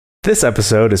This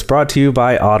episode is brought to you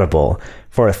by Audible.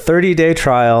 For a 30-day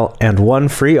trial and one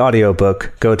free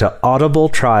audiobook, go to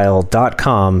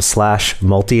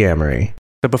audibletrial.com/multiamory.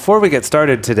 So before we get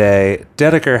started today,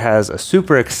 Dedeker has a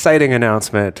super exciting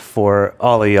announcement for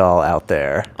all of y'all out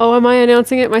there. Oh, am I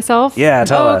announcing it myself? Yeah,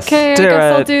 tell us. Okay, I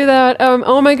guess I'll do that.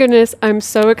 Oh my goodness, I'm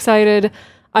so excited.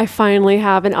 I finally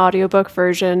have an audiobook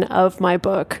version of my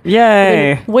book.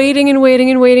 Yay! I've been waiting and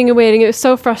waiting and waiting and waiting. It was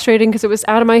so frustrating because it was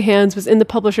out of my hands, was in the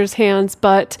publisher's hands,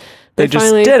 but they just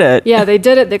did it. Yeah, they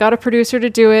did it. They got a producer to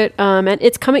do it, and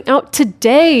it's coming out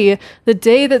today. The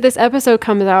day that this episode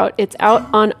comes out, it's out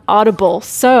on Audible.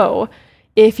 So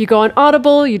if you go on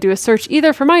Audible, you do a search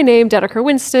either for my name, Dedeker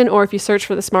Winston, or if you search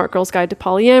for The Smart Girl's Guide to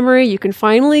Polyamory, you can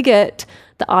finally get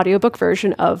the audiobook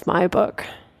version of my book.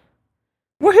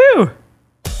 Woohoo!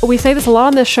 We say this a lot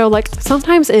on this show, like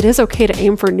sometimes it is okay to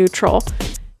aim for neutral.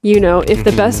 You know, if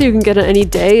the best you can get on any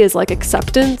day is like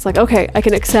acceptance, like, okay, I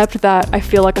can accept that I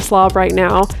feel like a slob right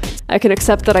now. I can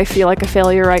accept that I feel like a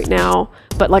failure right now,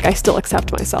 but like I still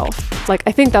accept myself. Like,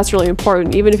 I think that's really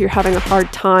important, even if you're having a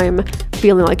hard time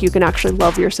feeling like you can actually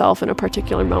love yourself in a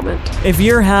particular moment. If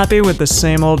you're happy with the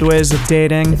same old ways of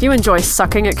dating, If you enjoy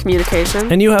sucking at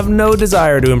communication, And you have no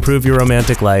desire to improve your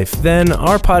romantic life, then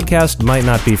our podcast might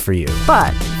not be for you.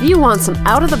 but if you want some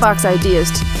out-of-the-box ideas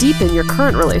to deepen your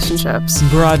current relationships,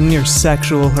 broaden your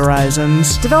sexual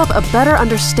horizons, develop a better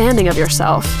understanding of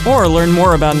yourself, or learn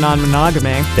more about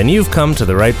non-monogamy, Then you've come to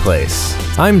the right place.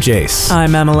 I'm Jace,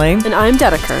 I'm Emily. and I'm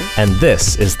Dedeker. and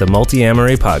this is the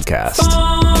Multiamory Podcast.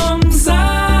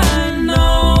 I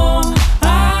know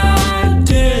I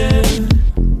did,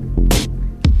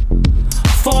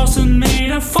 forcing me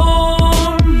to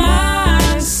form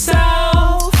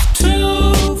myself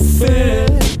to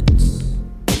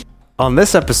fit. On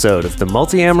this episode of the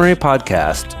Multiamory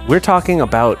Podcast, we're talking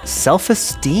about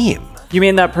self-esteem. You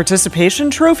mean that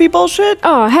participation trophy bullshit?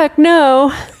 Oh, heck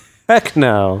no. Heck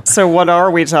no. So what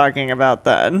are we talking about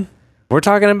then? We're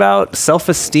talking about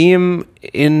self-esteem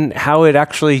in how it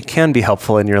actually can be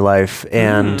helpful in your life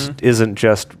and isn't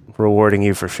just rewarding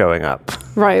you for showing up.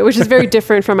 Right, which is very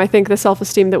different from, I think, the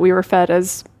self-esteem that we were fed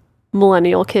as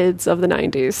millennial kids of the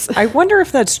 90s. I wonder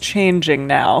if that's changing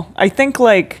now. I think,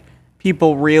 like,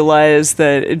 people realize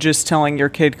that just telling your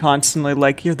kid constantly,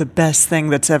 like, you're the best thing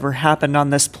that's ever happened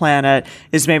on this planet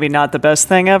is maybe not the best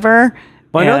thing ever.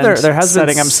 Well, I know And there has been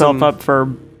setting himself some- up for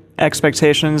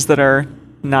expectations that are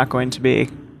not going to be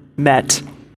met.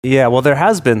 Yeah, well, there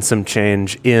has been some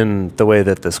change in the way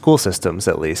that the school systems,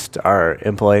 at least, are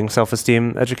employing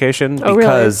self-esteem education Oh,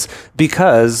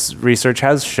 because research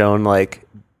has shown, like,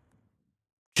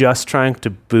 just trying to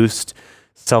boost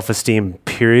self-esteem,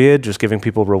 period, just giving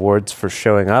people rewards for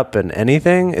showing up and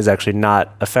anything is actually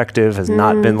not effective, has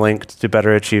not been linked to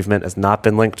better achievement, has not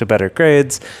been linked to better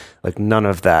grades, like none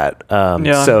of that.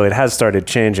 So it has started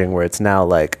changing where it's now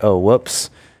like, oh, whoops,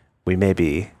 we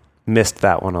maybe missed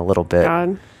that one a little bit.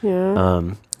 God, yeah.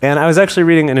 And I was actually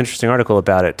reading an interesting article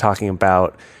about it, talking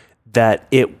about that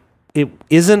it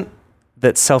isn't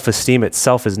that self-esteem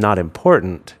itself is not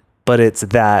important, but it's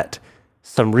that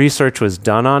some research was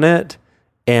done on it,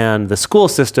 and the school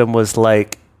system was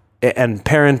like, and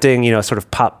parenting, you know, sort of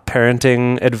pop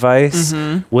parenting advice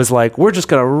was like, we're just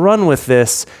going to run with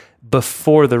this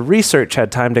before the research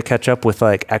had time to catch up with,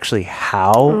 like, actually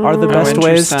how are the best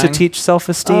ways to interesting. teach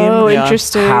self-esteem? Oh, Yeah.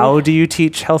 interesting. How do you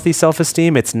teach healthy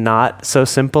self-esteem? It's not so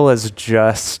simple as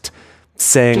just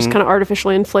saying, Just kind of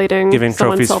artificially inflating giving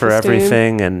someone's trophies for self-esteem.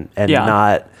 everything and Yeah.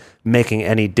 not making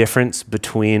any difference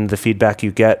between the feedback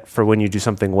you get for when you do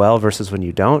something well versus when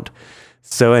you don't.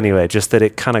 So anyway, just that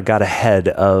it kind of got ahead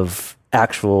of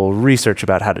actual research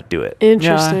about how to do it.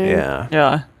 Interesting. Yeah.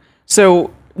 Yeah.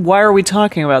 So why are we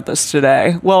talking about this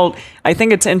today? Well, I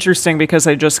think it's interesting because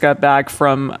I just got back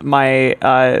from my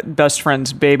best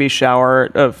friend's baby shower,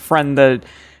 a friend that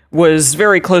was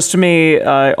very close to me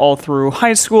all through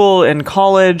high school and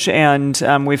college, and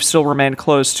we've still remained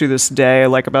close to this day,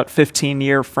 like about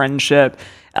 15-year friendship.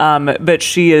 But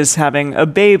she is having a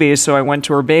baby, so I went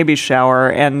to her baby shower,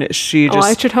 and she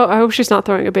just... I hope she's not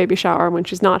throwing a baby shower when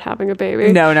she's not having a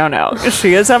baby. No.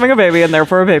 She is having a baby and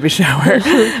therefore a baby shower.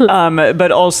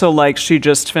 But also, like, she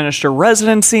just finished her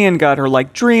residency and got her,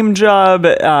 like, dream job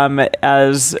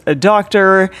as a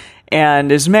doctor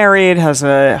and is married, has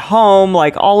a home,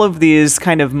 like all of these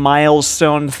kind of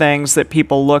milestone things that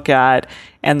people look at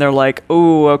and they're like,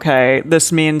 oh, okay,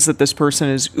 this means that this person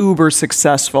is uber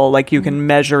successful. Like, you can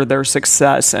measure their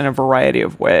success in a variety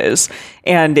of ways.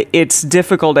 And it's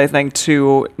difficult, I think,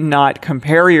 to not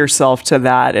compare yourself to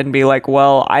that and be like,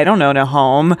 well, I don't own a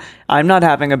home. I'm not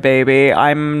having a baby.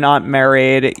 I'm not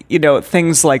married,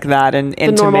 things like that. And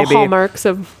The normal hallmarks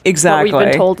of Exactly. what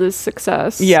we've been told is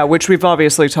success. Yeah, which we've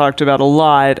obviously talked about a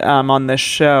lot on this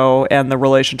show and the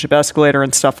relationship escalator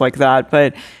and stuff like that.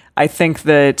 But I think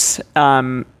that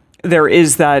there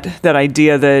is that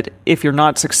idea that if you're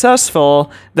not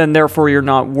successful, then therefore you're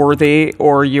not worthy,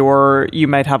 or you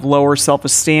might have lower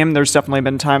self-esteem. There's definitely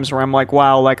been times where I'm like,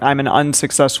 wow, like I'm an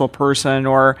unsuccessful person,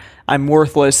 or I'm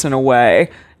worthless in a way,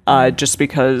 just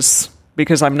because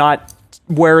I'm not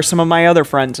where some of my other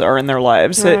friends are in their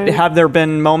lives. Right. Have there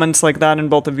been moments like that in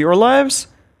both of your lives?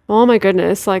 Oh my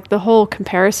goodness, like the whole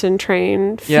comparison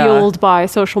train Yeah. fueled by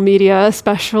social media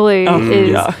especially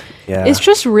yeah. Yeah. it's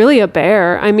just really a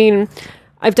bear. I mean,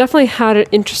 I've definitely had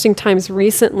interesting times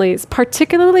recently,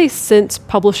 particularly since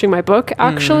publishing my book,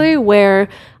 actually, where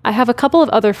I have a couple of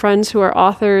other friends who are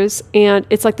authors, and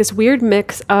it's like this weird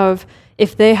mix of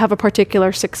if they have a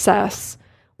particular success,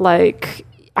 like,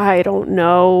 I don't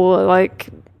know, like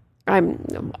I'm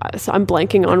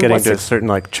blanking on getting what's to certain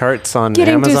like charts on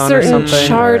getting to Amazon or certain something.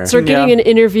 charts, or getting Yeah. an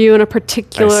interview in a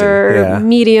particular yeah.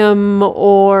 medium,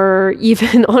 or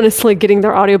even honestly getting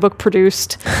their audiobook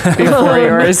produced Before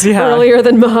yours, yeah. earlier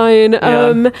than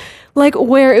mine. Like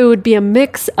where it would be a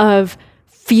mix of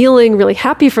feeling really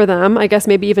happy for them, I guess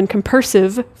maybe even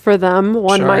compersive for them,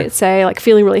 one Sure. might say, like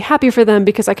feeling really happy for them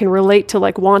because I can relate to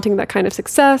like wanting that kind of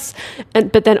success,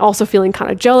 but then also feeling kind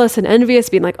of jealous and envious,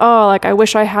 being like, oh, like I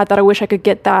wish I had that, I wish I could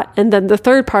get that. And then the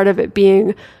third part of it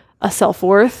being a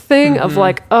self-worth thing of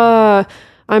like, I'm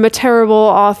a terrible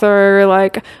author,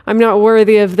 like I'm not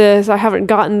worthy of this, I haven't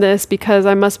gotten this because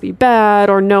I must be bad,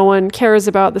 or no one cares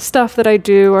about the stuff that I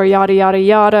do, or yada yada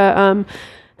yada.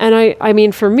 And I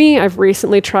mean, for me, I've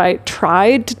recently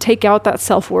tried to take out that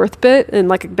self-worth bit and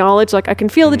like acknowledge, like I can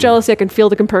feel the jealousy, I can feel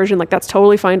the compersion, like that's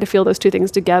totally fine to feel those two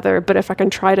things together. But if I can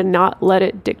try to not let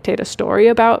it dictate a story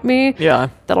about me, Yeah.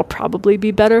 that'll probably be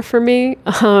better for me.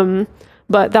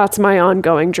 But that's my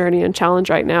ongoing journey and challenge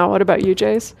right now. What about you,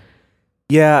 Jace?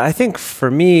 Yeah, I think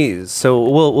for me, so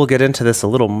we'll get into this a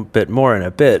little bit more in a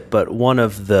bit, but one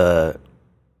of the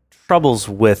troubles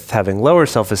with having lower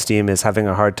self-esteem is having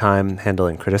a hard time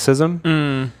handling criticism,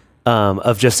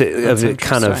 of it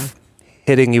kind of interesting.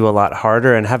 hitting you a lot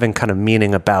harder and having kind of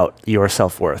meaning about your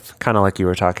self-worth, kind of like you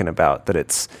were talking about, that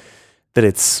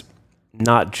it's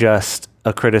not just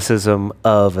a criticism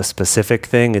of a specific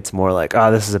thing. It's more like,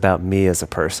 this is about me as a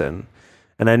person.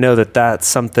 And I know that that's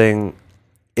something,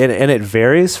 and it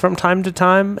varies from time to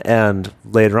time. And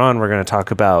later on, we're going to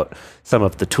talk about some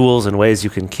of the tools and ways you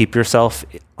can keep yourself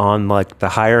on like the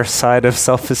higher side of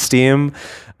self-esteem.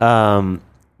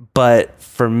 But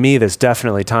for me, there's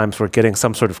definitely times where getting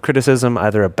some sort of criticism,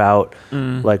 either about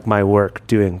like my work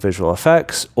doing visual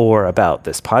effects, or about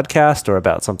this podcast, or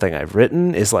about something I've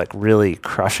written, is like really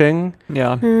crushing.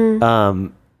 Yeah.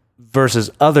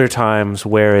 Versus other times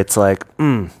where it's like,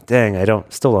 dang,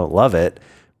 still don't love it,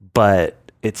 but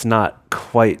it's not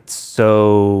quite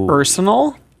so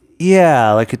Personal?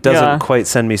 yeah, like it doesn't Yeah. quite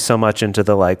send me so much into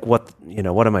the like, what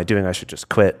am I doing? I should just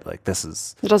quit. Like this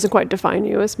is It doesn't quite define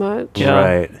you as much. Yeah.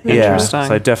 right. Yeah. Interesting.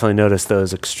 So I definitely noticed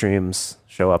those extremes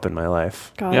show up in my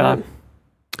life. Got Yeah. it.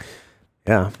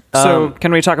 Yeah. So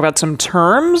can we talk about some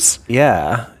terms?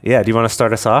 Yeah. Do you want to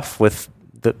start us off with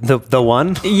the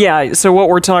one? Yeah, so what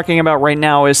we're talking about right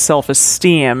now is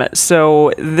self-esteem.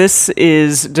 So this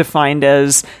is defined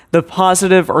as the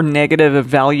positive or negative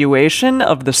evaluation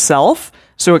of the self.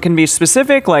 So it can be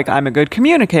specific, like I'm a good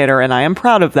communicator and I am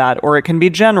proud of that, or it can be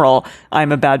general,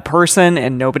 I'm a bad person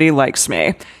and nobody likes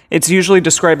me. It's usually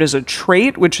described as a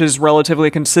trait, which is relatively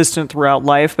consistent throughout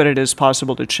life, but it is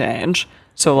possible to change.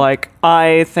 So like,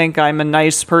 I think I'm a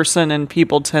nice person and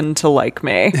people tend to like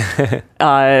me,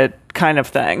 kind of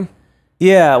thing.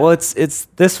 Yeah, well, it's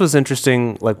this was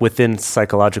interesting, like within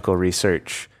psychological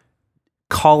research,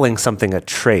 calling something a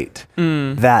trait,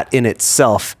 that in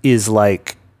itself is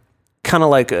like kind of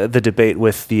like the debate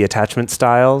with the attachment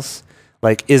styles.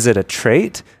 Like, is it a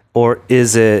trait or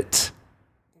is it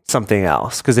something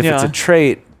else? Because if it's a Yeah.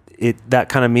 trait, that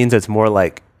kind of means it's more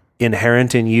like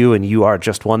inherent in you and you are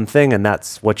just one thing and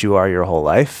that's what you are your whole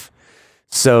life.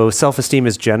 So self-esteem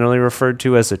is generally referred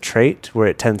to as a trait, where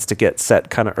it tends to get set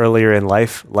kind of earlier in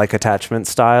life, like attachment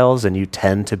styles, and you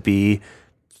tend to be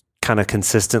kind of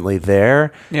consistently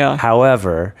there. Yeah.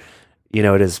 However, it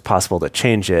is possible to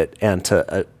change it and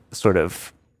to sort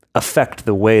of affect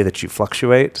the way that you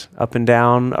fluctuate up and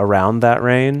down around that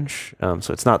range.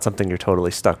 So it's not something you're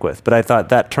totally stuck with. But I thought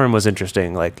that term was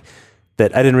interesting, like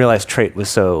that I didn't realize trait was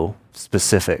so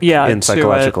specific in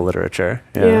psychological literature.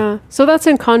 Yeah. So that's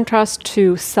in contrast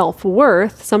to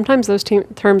self-worth. Sometimes those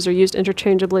terms are used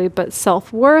interchangeably, but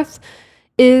self-worth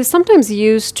is sometimes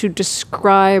used to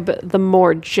describe the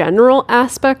more general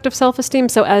aspect of self-esteem.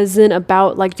 So as in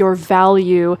about like your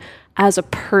value as a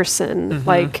person,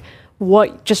 like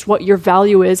what your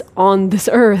value is on this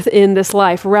earth in this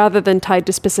life, rather than tied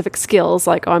to specific skills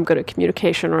like, oh, I'm good at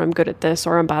communication, or I'm good at this,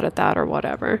 or I'm bad at that, or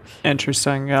whatever.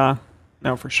 Interesting. Yeah.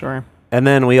 No, for sure. And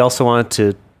then we also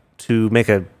wanted to make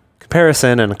a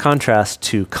comparison and a contrast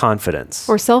to confidence.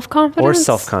 Or self-confidence? Or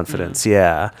self-confidence,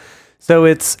 yeah. So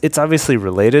it's obviously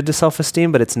related to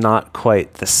self-esteem, but it's not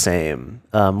quite the same,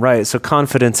 right? So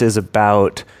confidence is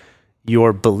about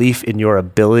your belief in your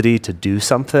ability to do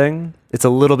something. It's a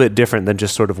little bit different than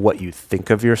just sort of what you think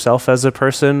of yourself as a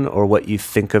person or what you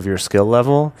think of your skill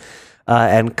level.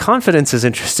 And confidence is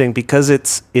interesting because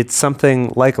it's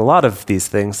something like a lot of these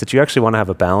things that you actually want to have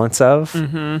a balance of.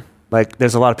 Like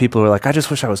there's a lot of people who are like, I just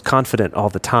wish I was confident all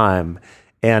the time.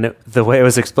 And the way it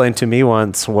was explained to me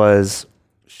once was,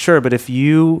 sure, but if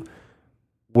you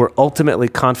were ultimately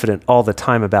confident all the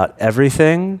time about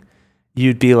everything,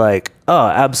 you'd be like, oh,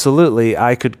 absolutely,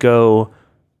 I could go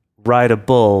ride a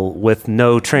bull with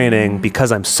no training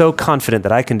because I'm so confident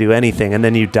that I can do anything, and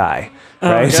then you die,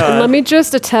 right? And let me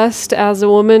just attest, as a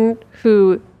woman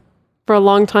who for a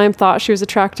long time thought she was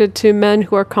attracted to men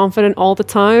who are confident all the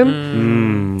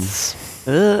time. Not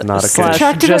a Slash good.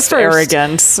 Attractive just at first.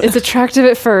 arrogance. It's attractive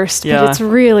at first, Yeah. but it's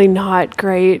really not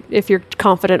great if you're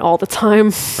confident all the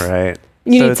time. Right.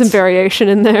 You So need some it's- variation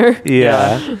in there.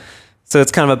 Yeah. So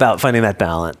it's kind of about finding that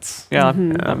balance. Yeah,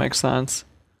 that makes sense.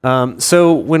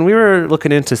 So when we were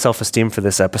looking into self-esteem for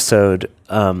this episode,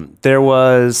 there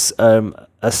was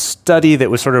a study that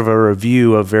was sort of a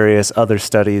review of various other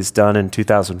studies done in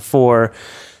 2004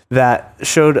 that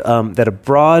showed that a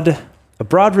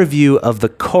broad review of the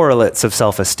correlates of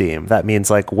self-esteem. That means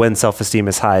like when self-esteem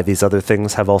is high, these other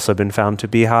things have also been found to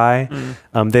be high.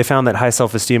 They found that high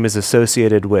self-esteem is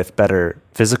associated with better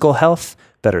physical health,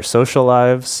 better social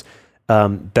lives,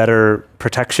 better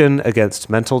protection against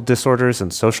mental disorders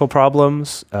and social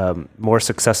problems, more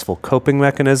successful coping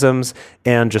mechanisms,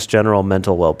 and just general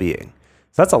mental well-being.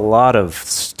 So that's a lot of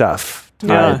stuff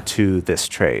tied to this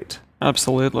trait.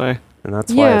 Absolutely. And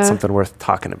that's why it's Yeah. something worth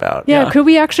talking about. Yeah, could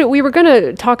we actually, we were going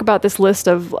to talk about this list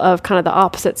of kind of the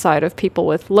opposite side of people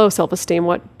with low self-esteem,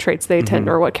 what traits they tend,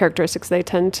 or what characteristics they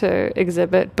tend to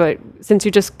exhibit. But since you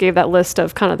just gave that list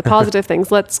of kind of the positive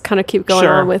things, let's kind of keep going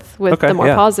Sure. on with Okay, the more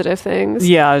yeah. positive things.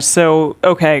 Yeah, so,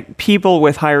 okay, people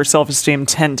with higher self-esteem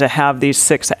tend to have these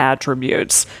 6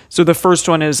 attributes. So the first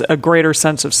one is a greater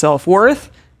sense of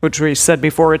self-worth, which we said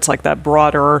before, it's like that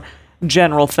broader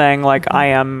general thing, like I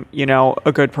am,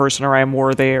 a good person, or I am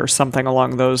worthy, or something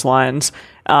along those lines.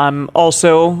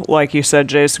 Also, like you said,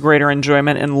 Jace, greater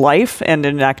enjoyment in life and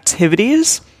in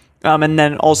activities, and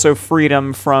then also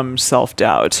freedom from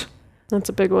self-doubt. That's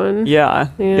a big one. Yeah.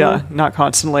 Yeah. Not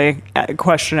constantly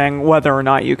questioning whether or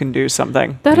not you can do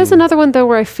something. That is another one, though,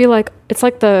 where I feel like it's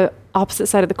like the opposite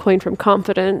side of the coin from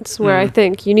confidence, where I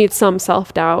think you need some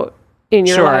self-doubt in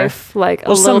your Sure. life, like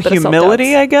Well, a little some bit of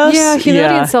humility, self-doubt. I guess. Yeah,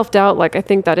 humility Yeah. and self-doubt, like I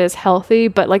think that is healthy,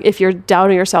 but like if you're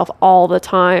doubting yourself all the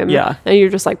time Yeah. and you're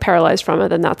just like paralyzed from it,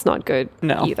 then that's not good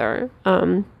No. either.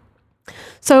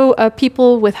 So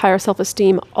people with higher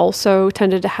self-esteem also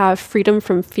tended to have freedom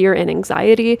from fear and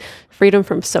anxiety, freedom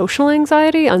from social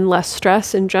anxiety and less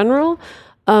stress in general,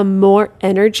 more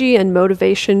energy and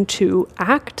motivation to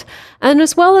act, and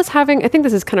as well as having, I think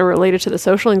this is kind of related to the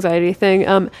social anxiety thing,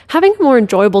 having a more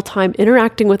enjoyable time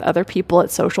interacting with other people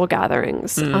at social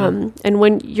gatherings. And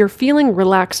when you're feeling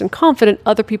relaxed and confident,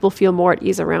 other people feel more at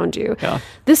ease around you. Yeah.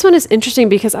 This one is interesting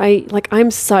because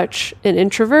I'm such an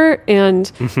introvert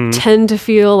and tend to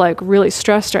feel like really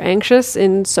stressed or anxious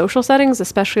in social settings,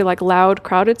 especially like loud,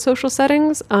 crowded social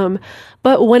settings.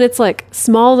 But when it's like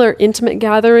smaller, intimate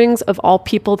gatherings of all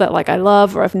people that like I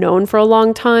love or I've known for a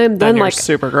long time, then you're like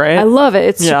super great. I love it.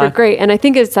 It's Yeah. super great. And I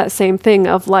think it's that same thing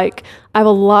of like I have a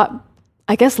lot,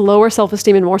 I guess, lower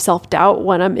self-esteem and more self-doubt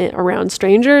when I'm around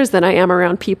strangers than I am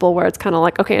around people where it's kind of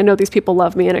like, okay, I know these people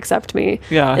love me and accept me.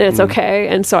 Yeah. And it's okay.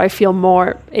 And so I feel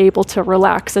more able to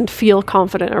relax and feel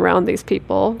confident around these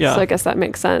people. Yeah. So I guess that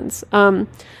makes sense.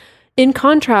 In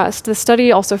contrast, the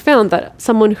study also found that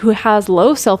someone who has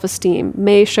low self-esteem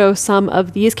may show some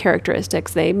of these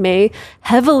characteristics. They may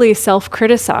heavily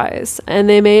self-criticize, and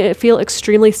they may feel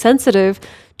extremely sensitive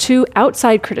to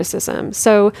outside criticism.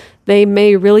 So They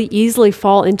may really easily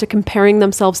fall into comparing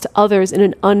themselves to others in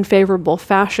an unfavorable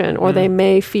fashion, or they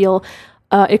may feel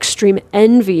extreme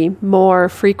envy more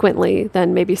frequently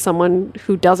than maybe someone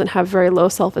who doesn't have very low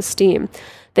self-esteem.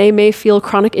 They may feel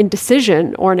chronic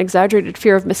indecision or an exaggerated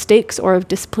fear of mistakes or of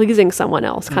displeasing someone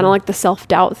else, kind of like the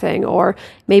self-doubt thing, or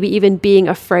maybe even being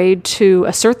afraid to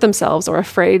assert themselves or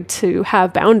afraid to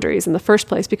have boundaries in the first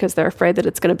place because they're afraid that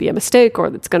it's going to be a mistake or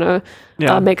that's going to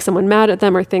make someone mad at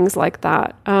them or things like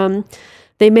that.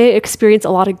 They may experience a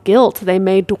lot of guilt. They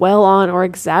may dwell on or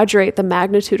exaggerate the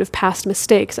magnitude of past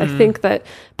mistakes. I think that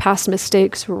past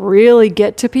mistakes really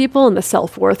get to people in the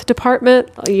self-worth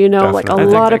department. You know, like a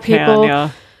lot of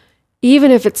people, even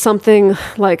if it's something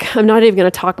like, I'm not even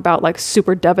going to talk about like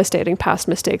super devastating past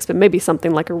mistakes, but maybe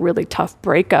something like a really tough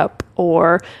breakup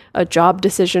or a job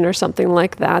decision or something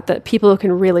like that, that people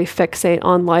can really fixate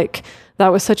on like, that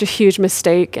was such a huge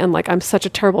mistake and like, I'm such a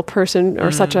terrible person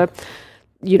or such a,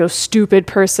 you know, stupid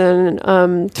person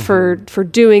for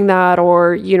doing that,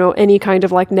 or, you know, any kind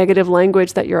of like negative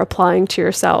language that you're applying to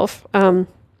yourself.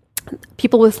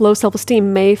 People with low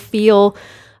self-esteem may feel,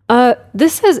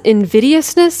 this says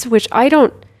invidiousness, which I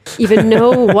don't even know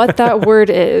what that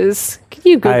word is. Can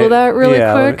you Google that really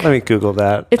quick? Let me Google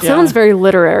that. It sounds very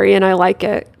literary and I like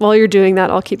it. While you're doing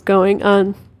that, I'll keep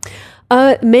going.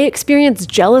 May experience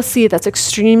jealousy that's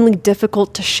extremely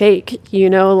difficult to shake. You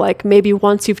know, like maybe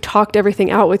once you've talked everything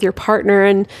out with your partner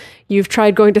and you've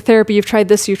tried going to therapy, you've tried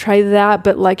this, you've tried that,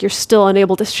 but like you're still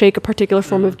unable to shake a particular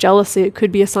form of jealousy. It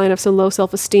could be a sign of some low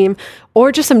self-esteem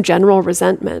or just some general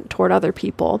resentment toward other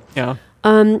people. Yeah.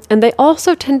 And they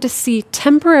also tend to see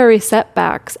temporary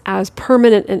setbacks as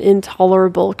permanent and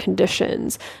intolerable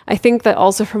conditions. I think that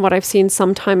also from what I've seen,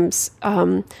 sometimes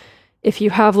if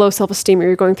you have low self-esteem or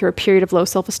you're going through a period of low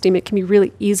self-esteem, it can be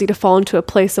really easy to fall into a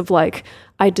place of like,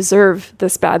 I deserve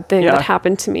this bad thing that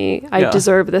happened to me. I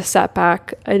deserve this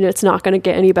setback and it's not going to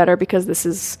get any better because this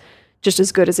is just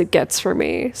as good as it gets for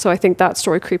me. So I think that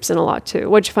story creeps in a lot too.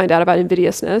 What'd you find out about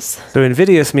invidiousness? So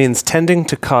invidious means tending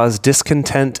to cause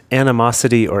discontent,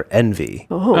 animosity, or envy.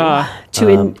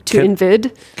 To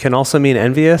invid? Can also mean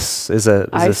envious is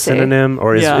a synonym,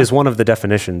 or is one of the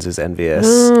definitions is envious.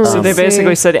 So they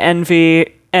basically said envy,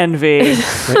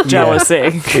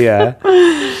 jealousy.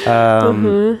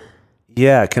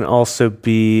 Yeah, it can also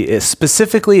be,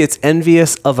 specifically, it's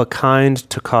envious of a kind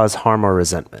to cause harm or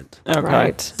resentment. Okay.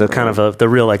 Right. So kind of the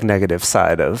real like negative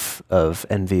side of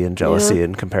envy and jealousy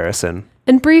in comparison.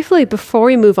 And briefly, before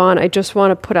we move on, I just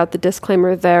want to put out the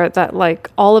disclaimer there that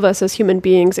like all of us as human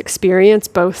beings experience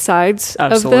both sides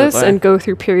of this and go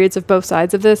through periods of both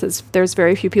sides of this. There's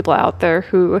very few people out there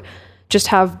who just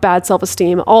have bad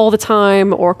self-esteem all the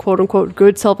time or quote unquote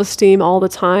good self-esteem all the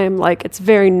time. Like it's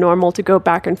very normal to go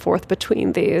back and forth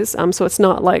between these. So it's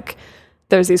not like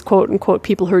there's these quote unquote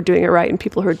people who are doing it right and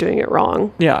people who are doing it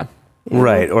wrong. Yeah.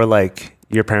 Right. Or like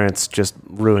your parents just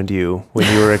ruined you when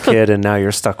you were a kid and now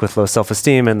you're stuck with low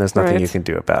self-esteem and there's nothing you can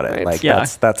do about it. Like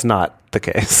that's not the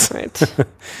case. Right.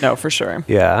 No, for sure.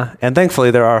 Yeah. And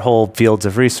thankfully there are whole fields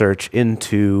of research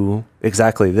into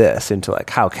exactly this, into like,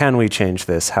 how can we change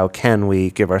this? How can we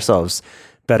give ourselves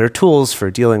better tools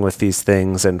for dealing with these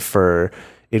things and for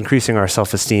increasing our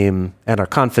self-esteem and our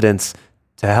confidence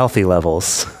to healthy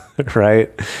levels, right?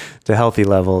 To healthy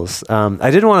levels.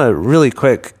 I did want to really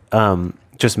quick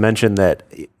just mention that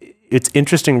it's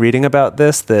interesting reading about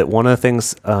this, that one of the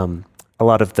things a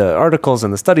lot of the articles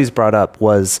and the studies brought up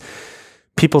was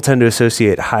people tend to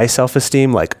associate high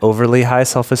self-esteem, like overly high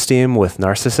self-esteem, with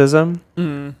narcissism.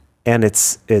 And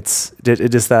it's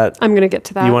that... I'm going to get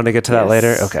to that. You want to get to that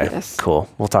later? Okay, yes. Cool.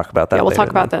 We'll talk about that later. Yeah, we'll talk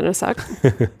about that in a sec.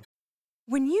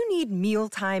 When you need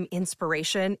mealtime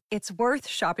inspiration, it's worth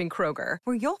shopping Kroger,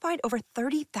 where you'll find over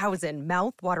 30,000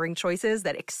 mouth-watering choices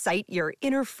that excite your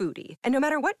inner foodie. And no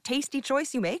matter what tasty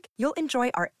choice you make, you'll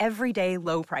enjoy our everyday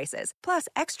low prices, plus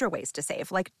extra ways to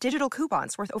save, like digital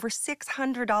coupons worth over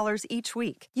 $600 each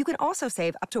week. You can also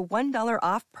save up to $1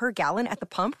 off per gallon at the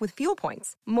pump with fuel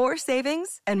points. More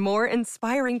savings and more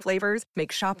inspiring flavors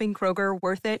make shopping Kroger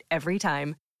worth it every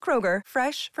time. Kroger,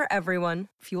 fresh for everyone.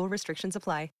 Fuel restrictions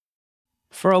apply.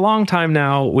 For a long time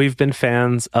now, we've been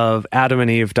fans of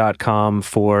adamandeve.com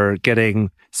for getting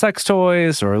sex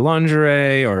toys or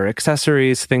lingerie or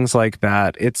accessories, things like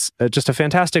that. It's just a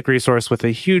fantastic resource with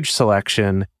a huge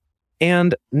selection.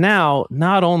 And now,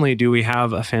 not only do we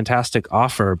have a fantastic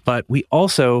offer, but we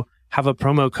also have a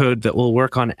promo code that will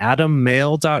work on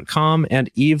adammail.com and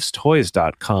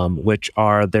evestoys.com, which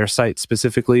are their sites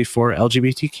specifically for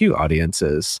LGBTQ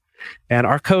audiences. And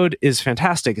our code is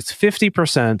fantastic. It's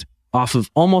 50% off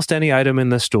of almost any item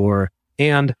in the store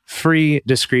and free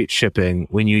discreet shipping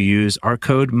when you use our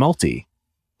code MULTI.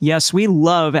 Yes, we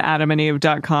love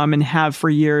adamandeve.com and have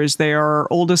for years. They are our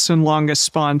oldest and longest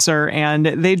sponsor, and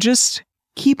they just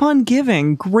keep on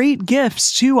giving great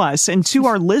gifts to us and to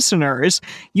our listeners.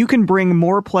 You can bring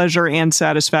more pleasure and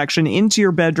satisfaction into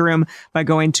your bedroom by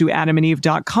going to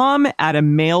adamandeve.com,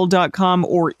 adammail.com,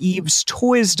 or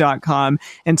evestoys.com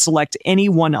and select any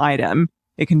one item.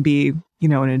 It can be,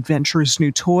 an adventurous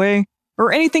new toy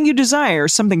or anything you desire,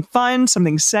 something fun,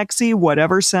 something sexy,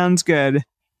 whatever sounds good.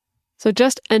 So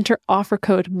just enter offer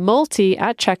code MULTI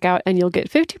at checkout and you'll get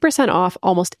 50% off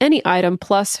almost any item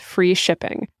plus free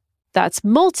shipping. That's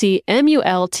MULTI,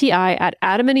 M-U-L-T-I, at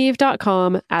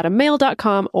adamandeve.com,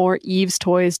 adammail.com, or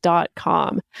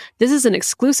evestoys.com. This is an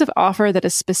exclusive offer that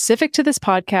is specific to this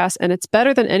podcast, and it's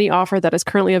better than any offer that is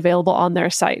currently available on their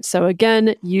site. So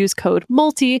again, use code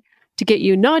MULTI to get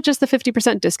you not just the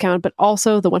 50% discount, but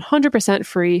also the 100%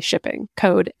 free shipping.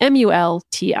 Code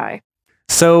MULTI.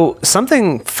 So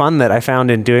something fun that I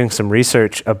found in doing some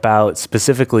research about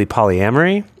specifically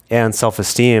polyamory and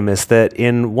self-esteem is that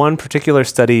in one particular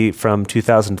study from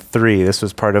 2003, this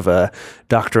was part of a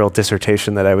doctoral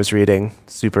dissertation that I was reading,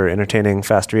 super entertaining,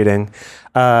 fast reading,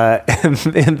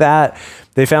 in that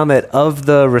they found that of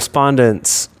the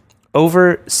respondents,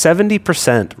 over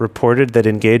 70% reported that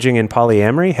engaging in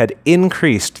polyamory had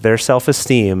increased their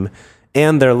self-esteem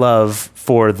and their love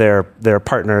for their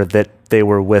partner that they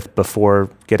were with before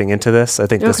getting into this. I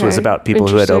think this was about people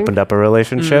who had opened up a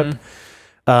relationship.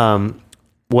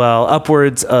 Well,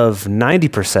 upwards of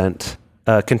 90%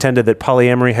 contended that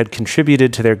polyamory had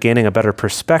contributed to their gaining a better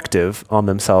perspective on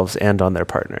themselves and on their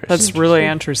partners. That's really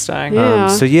interesting.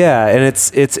 Yeah. And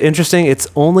it's interesting. It's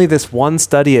only this one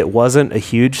study. It wasn't a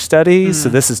huge study. So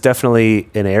this is definitely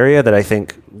an area that I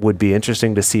think would be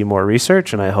interesting to see more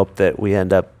research. And I hope that we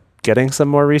end up getting some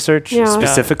more research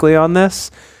specifically on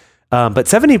this. But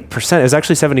 70%, it was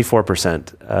actually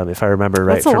 74%, if I remember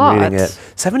right from reading it.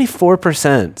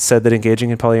 74% said that engaging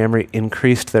in polyamory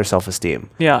increased their self-esteem.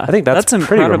 Yeah. I think that's pretty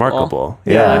incredible. remarkable.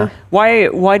 Yeah.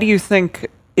 Why do you think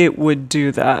it would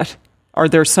do that? Are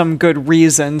there some good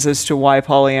reasons as to why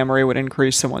polyamory would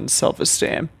increase someone's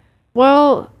self-esteem?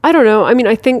 Well, I don't know. I mean,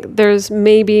 I think there's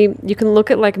maybe, you can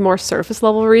look at like more surface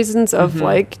level reasons of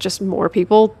like just more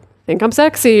people think I'm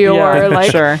sexy or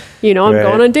like, sure. I'm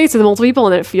going on dates with multiple people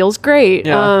and it feels great.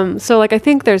 Yeah. So like, I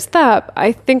think there's that.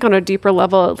 I think on a deeper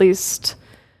level, at least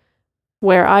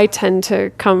where I tend to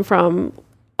come from,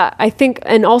 I think,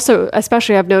 and also,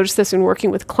 especially I've noticed this in working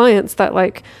with clients that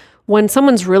like, when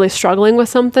someone's really struggling with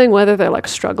something, whether they're like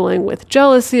struggling with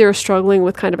jealousy or struggling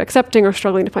with kind of accepting or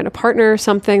struggling to find a partner or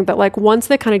something, that like once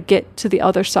they kind of get to the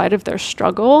other side of their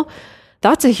struggle,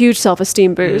 that's a huge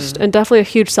self-esteem boost and definitely a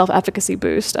huge self-efficacy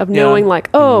boost of knowing like,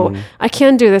 I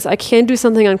can do this. I can do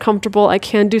something uncomfortable. I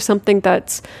can do something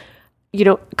that's,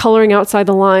 coloring outside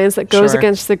the lines that goes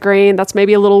against the grain. That's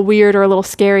maybe a little weird or a little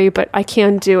scary, but I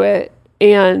can do it.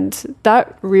 And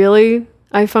that really,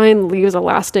 I find, leaves a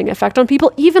lasting effect on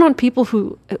people, even on people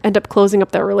who end up closing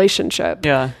up their relationship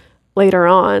later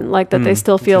on, like that they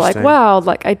still feel like, wow,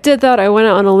 like I did that. I went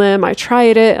out on a limb. I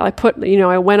tried it.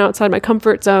 I went outside my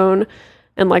comfort zone.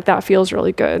 And like that feels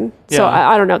really good. Yeah. So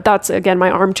I don't know. That's again my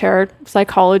armchair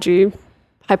psychology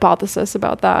hypothesis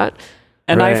about that.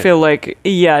 And I feel like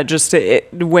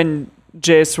when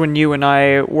Jace, when you and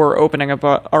I were opening up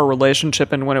our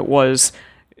relationship, and when it was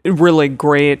really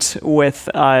great with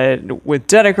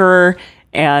Dedeker,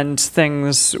 and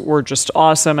things were just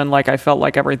awesome, and like I felt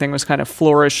like everything was kind of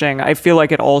flourishing. I feel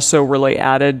like it also really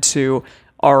added to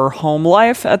our home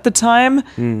life at the time,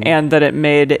 and that it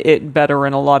made it better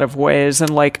in a lot of ways, and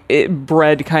like it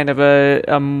bred kind of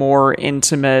a more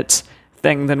intimate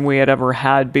thing than we had ever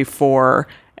had before,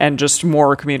 and just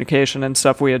more communication and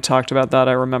stuff. We had talked about that,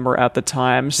 I remember, at the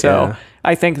time. So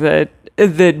I think that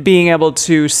being able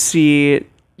to see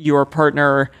your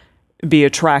partner be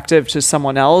attractive to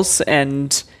someone else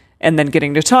and then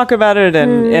getting to talk about it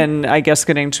and I guess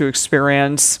getting to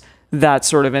experience that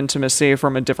sort of intimacy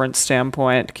from a different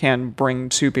standpoint can bring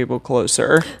two people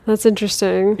closer. That's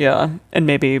interesting. Yeah. And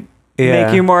maybe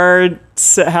make you more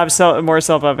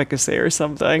self-efficacy or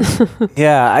something.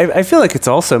 I feel like it's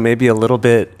also maybe a little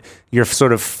bit, you're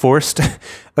sort of forced,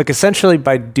 like essentially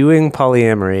by doing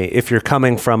polyamory, if you're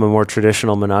coming from a more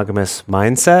traditional monogamous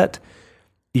mindset,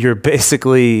 you're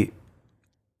basically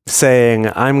saying,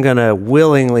 I'm going to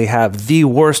willingly have the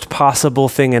worst possible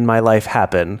thing in my life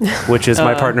happen, which is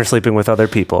my partner sleeping with other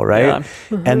people, right?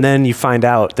 Yeah. And then you find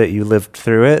out that you lived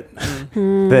through it.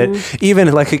 That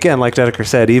even, like, again, like Dedeker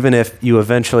said, even if you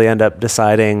eventually end up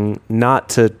deciding not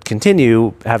to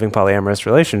continue having polyamorous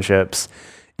relationships,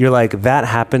 you're like, that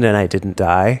happened and I didn't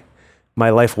die. my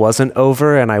life wasn't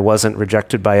over and I wasn't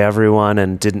rejected by everyone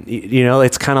and didn't,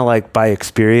 it's kind of like by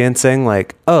experiencing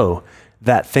like, oh,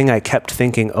 that thing I kept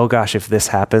thinking, oh gosh, if this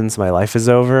happens, my life is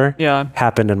over,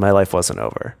 happened and my life wasn't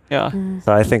over. Yeah.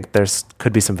 So I think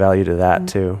could be some value to that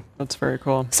too. That's very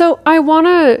cool. So I want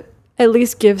to at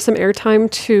least give some airtime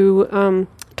to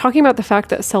talking about the fact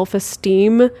that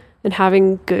self-esteem and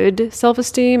having good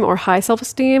self-esteem or high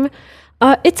self-esteem,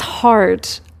 it's hard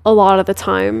a lot of the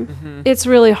time. It's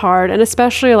really hard. And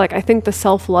especially like, I think the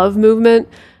self-love movement,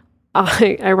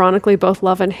 I ironically both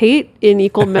love and hate in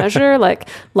equal measure. Like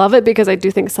love it because I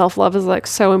do think self-love is like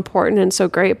so important and so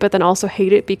great, but then also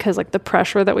hate it because like the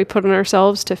pressure that we put on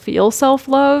ourselves to feel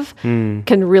self-love can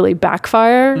really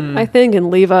backfire, I think,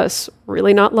 and leave us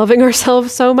really not loving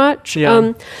ourselves so much.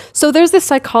 So there's this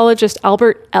psychologist,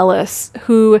 Albert Ellis,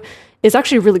 who is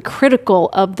actually really critical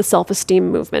of the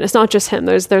self-esteem movement. It's not just him.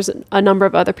 There's a number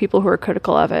of other people who are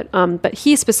critical of it. But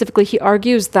he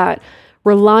argues that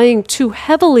relying too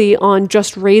heavily on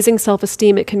just raising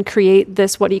self-esteem, it can create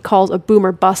this, what he calls a boom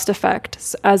or bust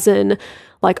effect, as in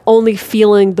like only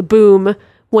feeling the boom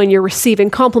when you're receiving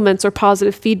compliments or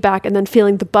positive feedback, and then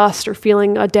feeling the bust or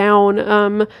feeling a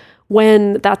down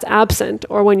when that's absent,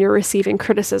 or when you're receiving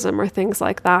criticism or things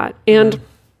like that. And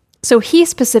so he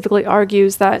specifically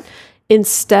argues that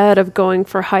instead of going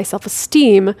for high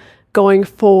self-esteem, going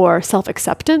for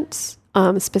self-acceptance,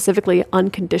 specifically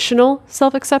unconditional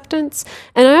self-acceptance.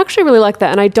 And I actually really like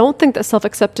that. And I don't think that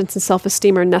self-acceptance and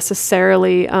self-esteem are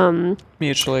necessarily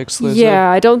mutually exclusive.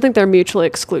 Yeah, I don't think they're mutually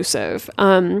exclusive.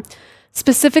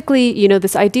 Specifically,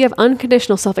 this idea of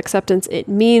unconditional self-acceptance, it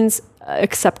means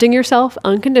accepting yourself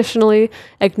unconditionally,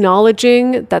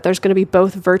 acknowledging that there's going to be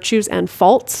both virtues and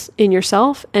faults in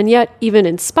yourself, and yet even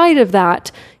in spite of that,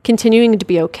 continuing to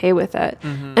be okay with it.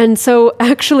 And so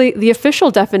actually the official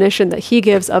definition that he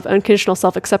gives of unconditional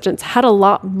self-acceptance had a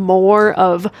lot more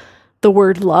of the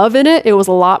word love in it. It was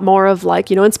a lot more of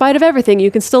like, in spite of everything, you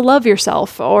can still love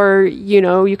yourself, or,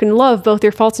 you can love both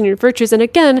your faults and your virtues. And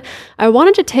again, I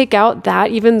wanted to take out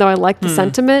that, even though I like the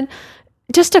sentiment,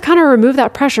 just to kind of remove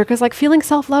that pressure, because like feeling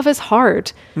self-love is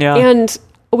hard. Yeah. And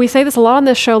we say this a lot on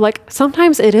this show, like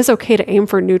sometimes it is okay to aim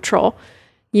for neutral.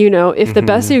 If the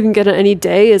best you can get on any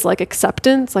day is like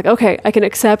acceptance, like, okay, I can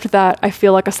accept that I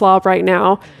feel like a slob right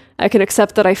now. I can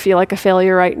accept that I feel like a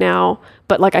failure right now,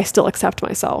 but like I still accept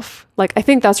myself. Like I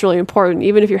think that's really important,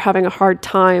 even if you're having a hard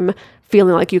time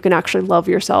feeling like you can actually love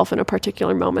yourself in a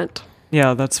particular moment.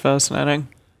 Yeah, that's fascinating.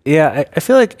 Yeah, I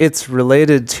feel like it's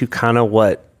related to kind of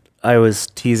what I was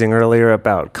teasing earlier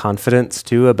about confidence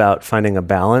too, about finding a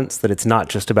balance, that it's not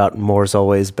just about more's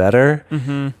always better.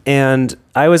 And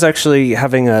I was actually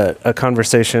having a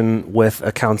conversation with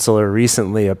a counselor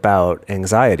recently about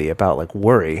anxiety, about like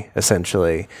worry,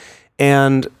 essentially.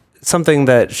 And something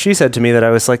that she said to me that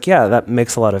I was like, yeah, that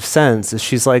makes a lot of sense, is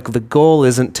she's like, the goal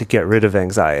isn't to get rid of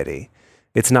anxiety.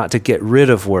 It's not to get rid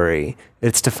of worry.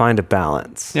 It's to find a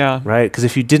balance. Yeah. Right? Because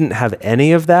if you didn't have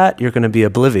any of that, you're going to be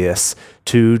oblivious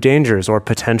to dangers or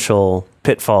potential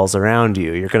pitfalls around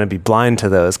you. You're going to be blind to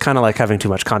those, kind of like having too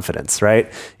much confidence, right?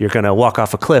 You're going to walk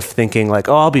off a cliff thinking like,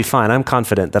 oh, I'll be fine. I'm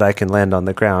confident that I can land on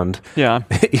the ground, Yeah.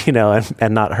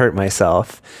 and not hurt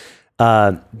myself.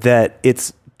 That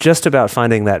it's just about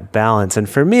finding that balance. And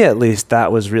for me, at least,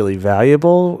 that was really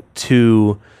valuable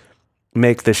to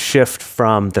make the shift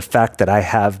from the fact that I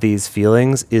have these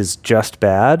feelings is just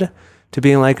bad to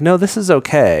being like, no, this is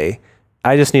okay.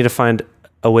 I just need to find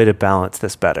a way to balance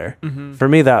this better. For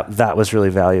me, that was really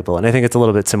valuable. And I think it's a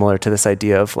little bit similar to this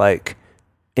idea of like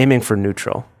aiming for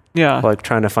neutral. Yeah. Like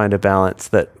trying to find a balance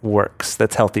that works,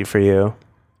 that's healthy for you.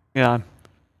 Yeah.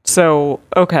 So,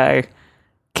 okay.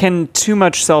 Can too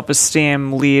much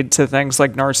self-esteem lead to things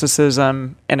like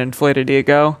narcissism and inflated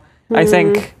ego? I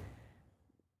think,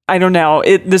 I don't know.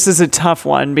 This is a tough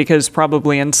one because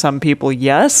probably in some people,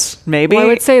 yes, maybe. Well, I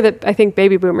would say that I think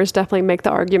baby boomers definitely make the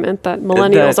argument that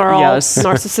millennials are all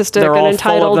narcissistic They're and all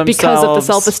entitled because of the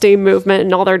self-esteem movement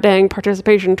and all their dang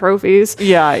participation trophies.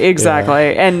 Yeah,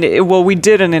 exactly. Yeah. And we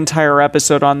did an entire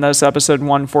episode on this. Episode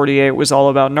 148 was all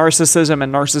about narcissism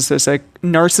and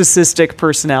narcissistic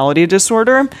personality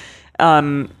disorder.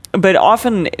 But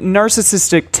often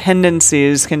narcissistic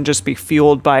tendencies can just be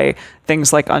fueled by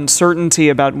things like uncertainty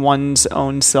about one's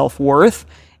own self-worth.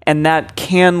 And that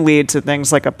can lead to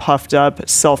things like a puffed up,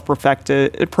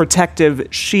 self-protective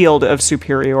shield of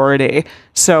superiority.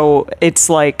 So it's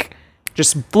like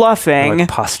just bluffing. Like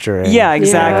posturing. Yeah,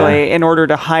 exactly. Yeah. In order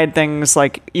to hide things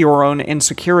like your own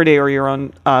insecurity or your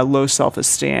own low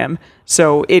self-esteem.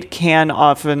 So it can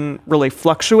often really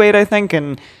fluctuate, I think,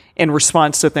 in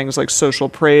response to things like social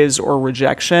praise or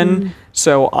rejection.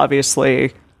 So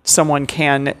obviously someone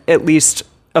can at least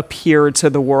appear to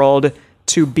the world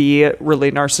to be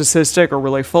really narcissistic or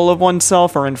really full of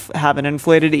oneself or have an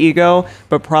inflated ego,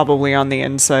 but probably on the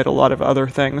inside a lot of other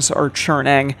things are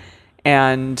churning,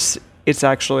 and it's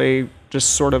actually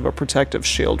just sort of a protective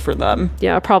shield for them.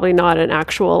 Yeah, probably not an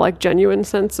actual like genuine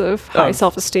sense of high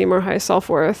self-esteem or high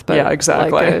self-worth, but Yeah,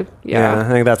 exactly. like I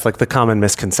think that's like the common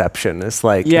misconception. It's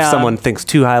like Yeah. if someone thinks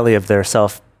too highly of their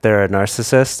self, they're a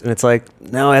narcissist. And it's like,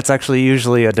 no, it's actually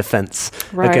usually a defense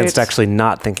against Right. actually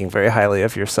not thinking very highly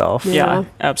of yourself. Yeah. Yeah,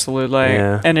 absolutely.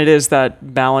 Yeah. And it is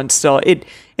that balance still.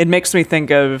 It makes me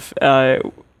think of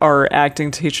our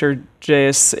acting teacher,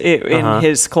 Jace, in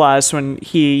his class when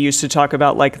he used to talk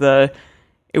about like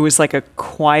it was like a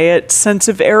quiet sense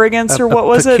of arrogance, or what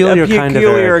was it? A peculiar kind of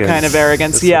arrogance.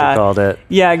 Arrogance. That's what Yeah. he called it.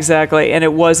 Yeah, exactly. And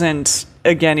it wasn't,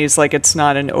 again, he's like, it's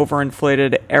not an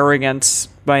overinflated arrogance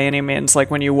by any means, like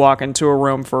when you walk into a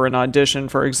room for an audition,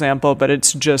 for example, but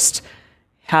it's just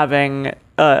having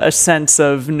a sense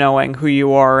of knowing who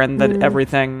you are and that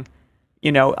everything,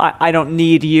 I don't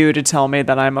need you to tell me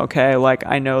that I'm okay. Like,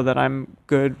 I know that I'm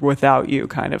good without you,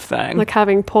 kind of thing. like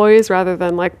having poise rather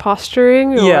than like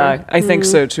posturing. Or, Yeah, I think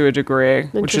so to a degree,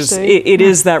 which is, Interesting. it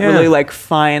is that Yeah. really like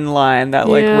fine line, that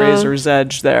like Yeah. razor's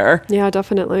edge there. Yeah,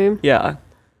 definitely. Yeah.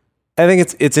 I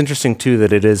think it's interesting too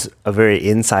that it is a very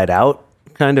inside out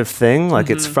kind of thing. Like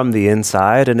it's from the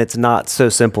inside, and it's not so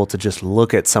simple to just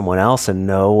look at someone else and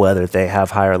know whether they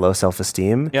have high or low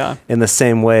self-esteem. Yeah. In the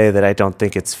same way that I don't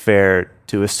think it's fair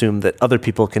to assume that other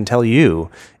people can tell you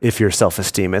if your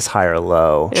self-esteem is high or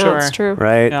low. Yeah, Sure. that's true.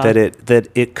 Right? Yeah. That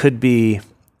it could be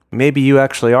maybe you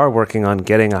actually are working on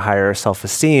getting a higher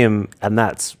self-esteem, and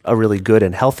that's a really good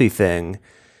and healthy thing.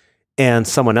 And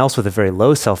someone else with a very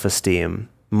low self-esteem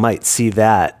might see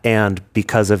that, and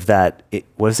because of that,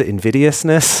 was it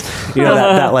invidiousness?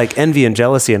 That like envy and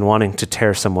jealousy and wanting to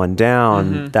tear someone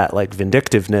down, that like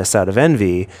vindictiveness out of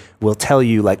envy will tell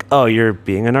you like, oh, you're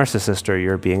being a narcissist or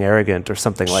you're being arrogant or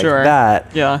something like Sure. that.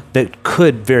 Yeah. That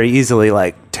could very easily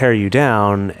like tear you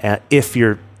down if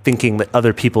you're thinking that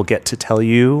other people get to tell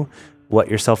you what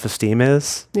your self-esteem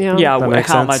is. Yeah. Yeah, That makes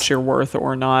how sense. much you're worth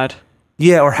or not.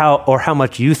 Yeah, or how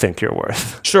much you think you're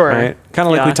worth. Sure. Right? Kind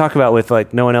of like we Yeah. talk about with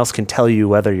like no one else can tell you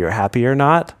whether you're happy or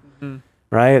not.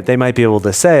 Right? They might be able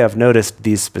to say, I've noticed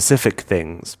these specific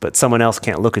things, but someone else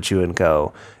can't look at you and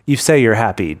go, you say you're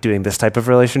happy doing this type of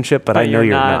relationship, but I know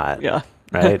you're not. Yeah.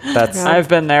 Right? That's Yeah. I've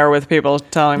been there with people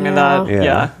telling me Yeah. that. Yeah.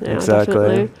 Yeah. Yeah, Exactly.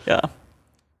 definitely. Yeah.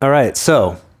 all right.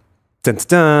 So,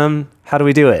 dun, how do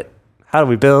we do it? How do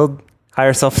we build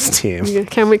higher self-esteem? Yeah,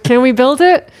 Can we build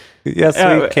it? Yes,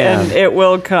 we can. And it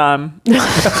will come.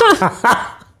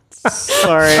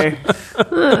 Sorry.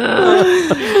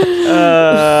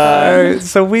 All right,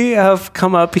 so we have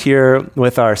come up here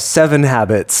with our 7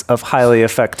 habits of highly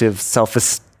effective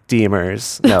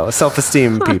self-esteemers. No,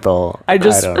 self-esteem people. I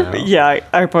just, don't know. yeah,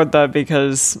 I put that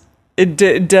because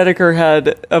Dedeker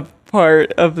had a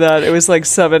part of that. It was like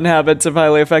 7 habits of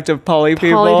highly effective poly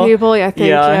people. Poly people, I think.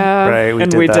 Yeah. Yeah. Right,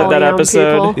 And we did that Polyam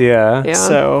episode. people. Yeah. Yeah.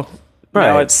 So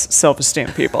now Right. it's self-esteem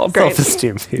people. Great.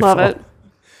 Self-esteem people. Love it.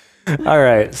 All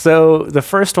right. So the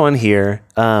first one here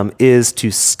is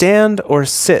to stand or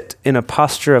sit in a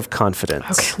posture of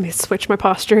confidence. Okay, let me switch my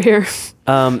posture here.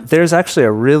 There's actually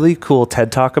a really cool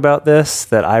TED Talk about this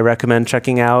that I recommend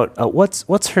checking out.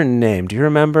 What's her name? Do you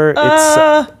remember?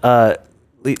 It's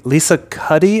Lisa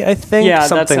Cuddy, I think. Yeah,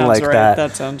 something that sounds like right. that.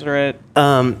 That sounds right.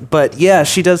 But yeah,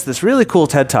 she does this really cool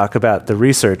TED Talk about the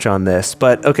research on this.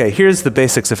 But okay, here's the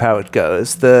basics of how it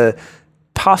goes. The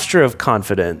posture of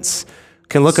confidence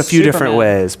can look a few different Superman.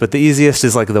 ways, but the easiest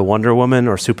is like the Wonder Woman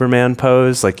or Superman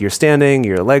pose. Like you're standing,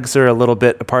 your legs are a little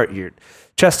bit apart, your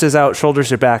chest is out,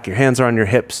 shoulders are back, your hands are on your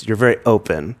hips, you're very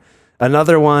open.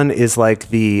 Another one is like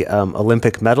the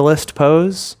Olympic medalist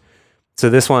pose. So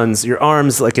this one's your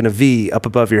arms like in a V up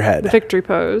above your head. Victory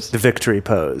pose. The victory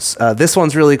pose. This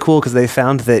one's really cool because they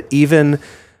found that even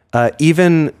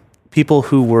people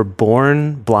who were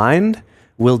born blind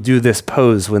will do this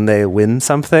pose when they win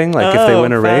something, like if they Oh,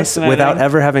 win a race, fascinating. without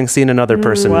ever having seen another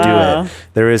person Wow. do it.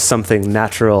 There is something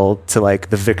natural to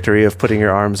like the victory of putting your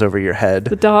arms over your head.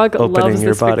 The dog Opening loves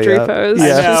your this body victory up. pose. Yeah.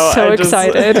 She's I so know, I just-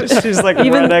 excited. She's like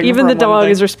even running the from one dog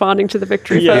thing. is responding to the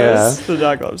victory Yes, pose. the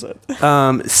dog loves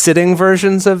it. Sitting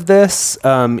versions of this,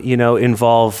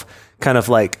 involve kind of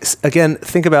like, again,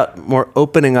 think about more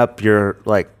opening up your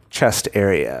like chest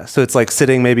area. So it's like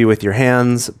sitting maybe with your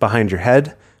hands behind your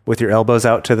head, with your elbows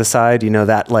out to the side,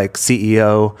 that like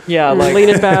CEO Yeah, like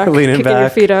leaning back, Leaning kicking your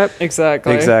back. feet up.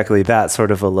 exactly. Exactly, that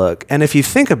sort of a look. And if you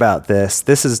think about this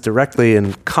is directly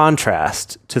in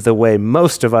contrast to the way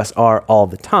most of us are all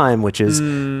the time, which is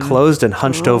closed and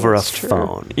hunched over a that's true.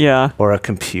 phone Yeah. or a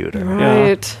computer,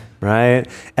 Right. right?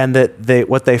 And that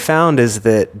what they found is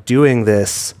that doing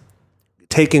this,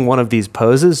 taking one of these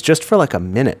poses just for like a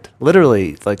minute,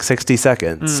 literally like 60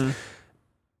 seconds,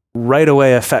 right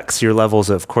away affects your levels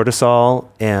of cortisol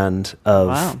and of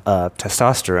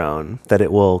testosterone, that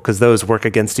it will, because those work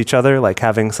against each other. Like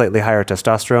having slightly higher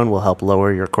testosterone will help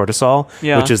lower your cortisol,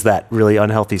 which is that really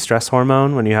unhealthy stress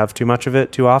hormone when you have too much of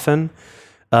it too often.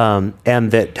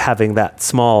 And that having that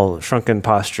small shrunken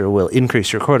posture will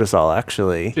increase your cortisol,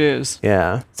 actually. Jeez.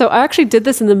 Yeah. So I actually did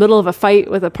this in the middle of a fight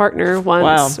with a partner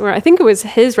once, where I think it was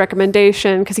his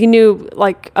recommendation because he knew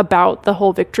like about the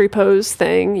whole victory pose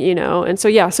thing, and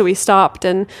so we stopped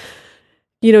and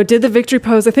did the victory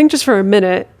pose, I think just for a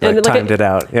minute. Like And timed it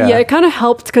out. Yeah. Yeah, it kind of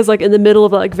helped because like in the middle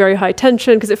of like very high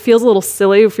tension, because it feels a little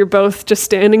silly if you're both just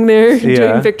standing there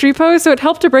doing victory pose. So it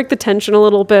helped to break the tension a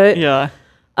little bit. Yeah.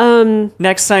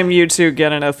 Next time you two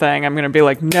get in a thing, I'm going to be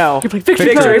like, no. You're like,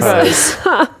 victory pose.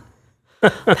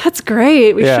 That's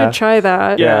great. We should try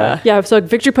that. Yeah. Yeah. So like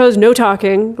victory pose, no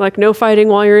talking, like no fighting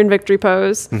while you're in victory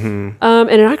pose. And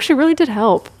it actually really did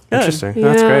help. Interesting.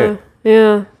 That's great.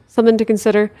 Yeah. Something to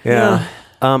consider. Yeah.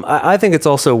 I think it's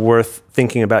also worth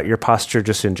thinking about your posture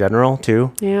just in general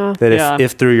too. Yeah. That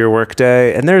if through your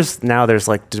workday, and there's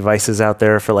like devices out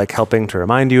there for like helping to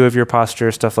remind you of your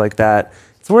posture, stuff like that.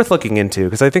 It's worth looking into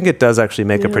because I think it does actually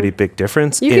make a pretty big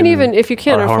difference. You can even, if you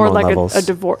can't our afford hormone like levels. a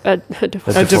divorce.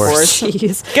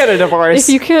 Jeez. Get a divorce.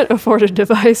 If you can't afford a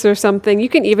device or something, you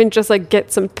can even just like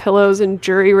get some pillows and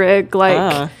jury rig,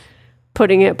 like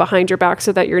putting it behind your back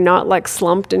so that you're not like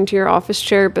slumped into your office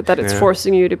chair, but that it's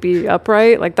forcing you to be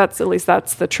upright. Like that's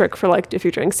the trick for like if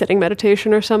you're doing sitting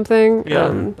meditation or something.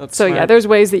 Yeah, that's so smart. there's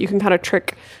ways that you can kind of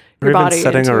trick or your even body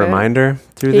setting into a it. reminder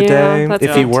through the day. that's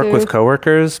If you good work too. with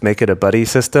coworkers, make it a buddy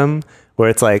system where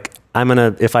it's like,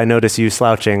 if I notice you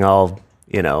slouching, I'll,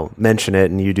 mention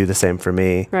it and you do the same for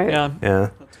me. Right. Yeah. Yeah.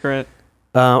 That's great.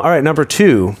 All right. Number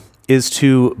 2 is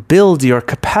to build your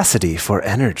capacity for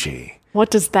energy.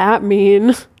 What does that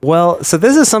mean? Well, so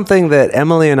this is something that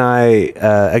Emily and I,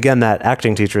 again, that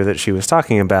acting teacher that she was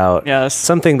talking about, Yes.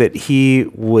 something that he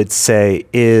would say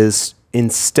is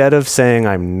instead of saying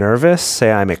I'm nervous,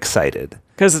 say I'm excited.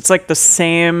 Because it's like the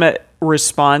same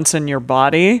response in your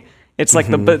body. It's like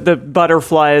the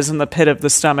butterflies in the pit of the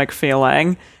stomach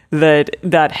feeling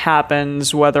that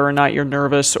happens whether or not you're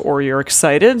nervous or you're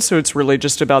excited. So it's really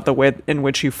just about the way in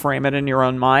which you frame it in your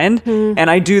own mind. And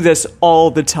I do this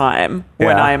all the time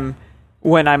when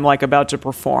I'm like about to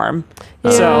perform.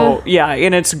 Yeah. So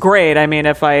and it's great. I mean,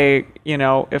 if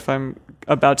I'm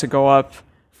about to go up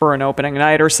for an opening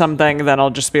night or something, then I'll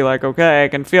just be like, okay, I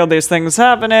can feel these things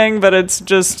happening, but it's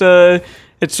just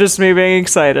me being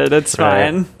excited. It's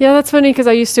fine. Yeah, that's funny because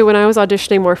I used to, when I was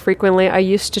auditioning more frequently, I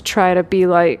used to try to be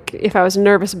like, if I was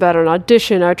nervous about an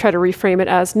audition, I would try to reframe it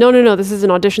as, no, this is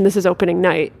an audition, this is opening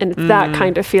night. And it's that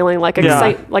kind of feeling, like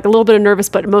like a little bit of nervous,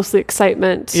 but mostly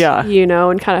excitement,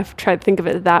 and kind of try to think of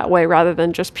it that way rather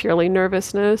than just purely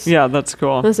nervousness. Yeah, that's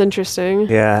cool. That's interesting.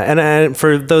 Yeah, and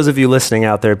for those of you listening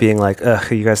out there being like,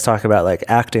 ugh, you guys talk about like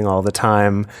acting all the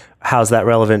time, how's that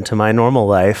relevant to my normal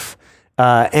life?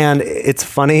 And it's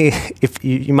funny, if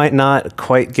you might not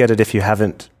quite get it if you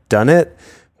haven't done it,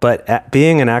 but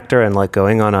being an actor and like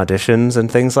going on auditions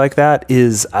and things like that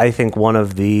is, I think, one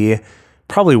of the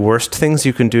probably worst things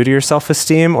you can do to your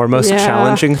self-esteem, or most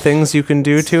challenging things you can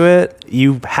do to it.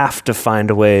 You have to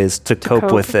find ways to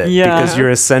cope with it because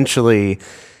you're essentially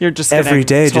just every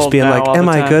day just told being no like, all the am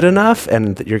I time. good enough?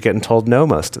 And you're getting told no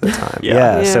most of the time.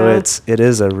 Yeah. So it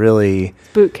is a really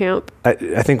Boot camp. I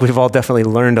think we've all definitely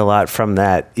learned a lot from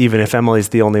that, even if Emily's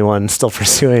the only one still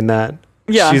pursuing that.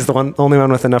 Yeah. She's the only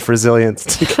one with enough resilience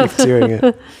to keep doing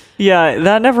it. Yeah,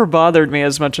 that never bothered me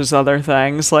as much as other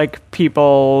things, like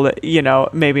people,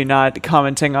 maybe not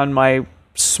commenting on my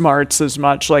smarts as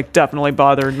much, like definitely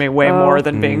bothered me way more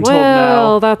than being told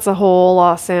Well, no. that's a whole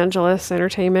Los Angeles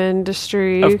entertainment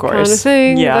industry Of course. kind of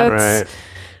thing. Yeah. That's Right.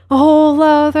 a whole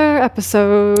other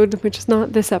episode, which is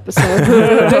not this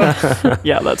episode.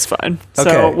 Yeah, that's fine. Okay.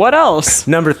 So what else?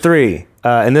 Number 3,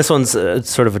 and this one's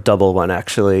sort of a double one,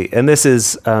 actually. And this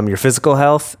is your physical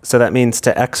health. So that means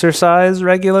to exercise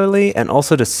regularly and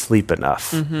also to sleep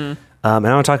enough. And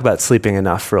I want to talk about sleeping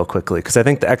enough real quickly, because I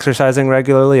think the exercising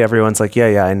regularly, everyone's like,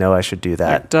 yeah, I know I should do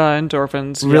that.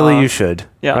 Endorphins. Really, yeah. you should.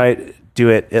 Yeah. Right? Do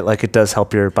it. It does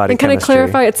help your body And can I chemistry.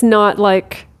 clarify? It's not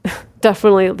like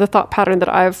definitely the thought pattern that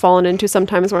I've fallen into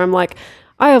sometimes where I'm like,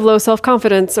 I have low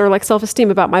self-confidence or like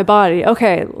self-esteem about my body.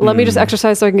 Okay, let me just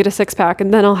exercise so I can get a six-pack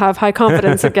and then I'll have high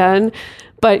confidence again.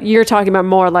 But you're talking about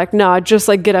more like, nah, just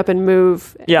like get up and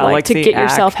move. Yeah, like to the get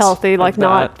yourself act healthy, like of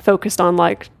not that. focused on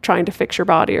like trying to fix your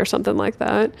body or something like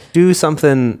that. Do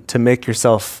something to make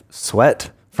yourself sweat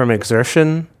from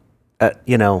exertion,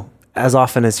 as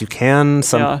often as you can.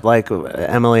 Like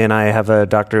Emily and I have a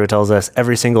doctor who tells us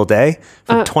every single day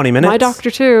for 20 minutes. My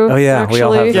doctor too. Oh yeah, we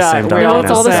all have the Yeah, same we doctor. all No,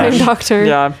 it's all the Same. same doctor.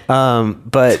 Yeah.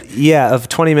 But yeah, of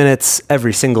 20 minutes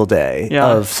every single day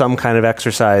Yeah. of some kind of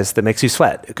exercise that makes you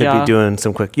sweat. It could Yeah. be doing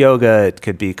some quick yoga. It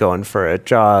could be going for a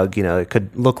jog. It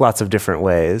could look lots of different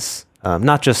ways.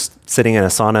 Not just sitting in a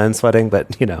sauna and sweating, but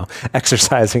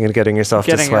exercising and getting yourself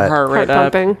to Getting your sweat. heart rate Heart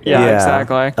up. pumping. Yeah,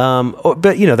 exactly. But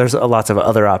there's lots of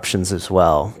other options as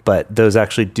well. But those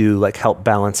actually do like help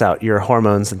balance out your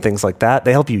hormones and things like that.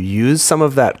 They help you use some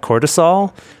of that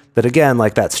cortisol. That again,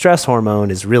 like that stress hormone,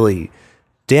 is really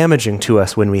damaging to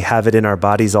us when we have it in our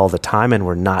bodies all the time and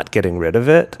we're not getting rid of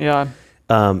it. Yeah.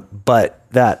 But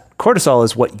that cortisol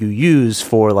is what you use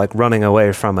for like running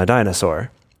away from a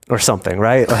dinosaur or something,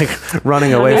 right? Like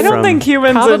running away I from. don't think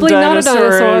humans Probably and not a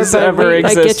dinosaurs dinosaur, but ever I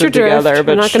get your existed drift. together.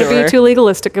 But We're not going to sure. be too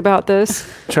legalistic about this.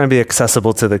 Trying to be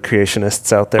accessible to the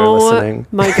creationists out there Oh listening.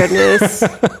 my goodness.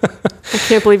 I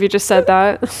can't believe you just said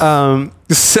that.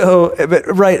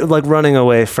 Right, like running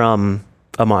away from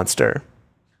a monster,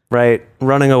 right?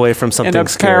 Running away from something in a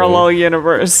scary. parallel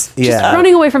universe. Yeah,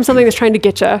 Running away from something that's trying to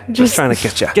get you. just trying to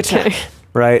get you. Okay.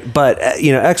 Right, but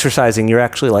exercising, you're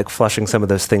actually like flushing some of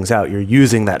those things out. You're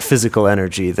using that physical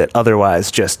energy that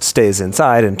otherwise just stays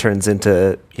inside and turns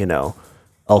into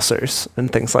ulcers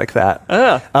and things like that.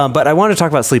 But I want to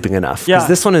talk about sleeping enough because Yeah.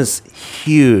 this one is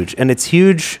huge, and it's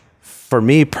huge for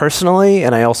me personally,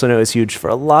 and I also know it's huge for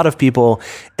a lot of people,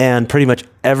 and pretty much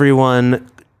everyone.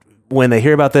 When they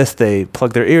hear about this, they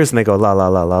plug their ears and they go, la, la,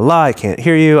 la, la, la, I can't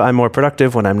hear you. I'm more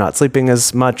productive when I'm not sleeping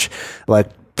as much. Like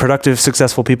productive,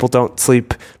 successful people don't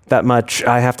sleep that much.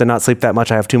 I have to not sleep that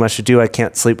much. I have too much to do. I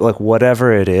can't sleep. Like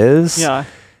whatever it is. Yeah.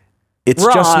 It's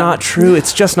just Wrong. not true.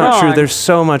 It's just not true. Wrong. There's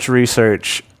so much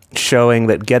research showing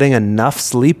that getting enough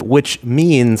sleep, which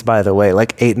means, by the way,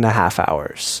 like 8.5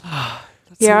 hours.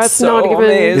 Yeah, it's so not even.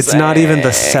 amazing. It's not even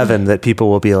the 7 that people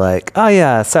will be like, oh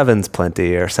yeah, 7's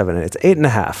plenty, or 7. It's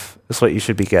 8.5 is what you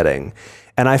should be getting.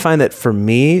 And I find that for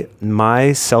me,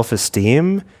 my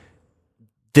self-esteem,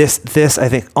 this I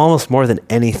think almost more than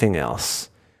anything else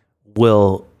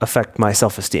will affect my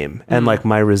self-esteem and like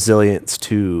my resilience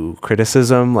to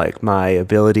criticism, like my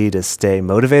ability to stay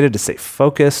motivated, to stay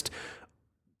focused,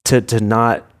 to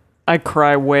not. I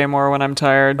cry way more when I'm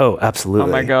tired. Oh, absolutely.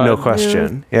 Oh my God. No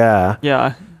question. Yeah.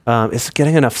 Yeah. It's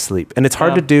getting enough sleep, and it's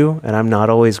hard Yeah. to do, and I'm not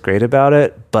always great about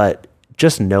it, but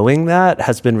just knowing that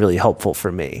has been really helpful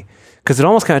for me, because it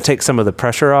almost kind of takes some of the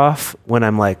pressure off when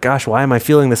I'm like, gosh, why am I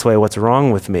feeling this way? What's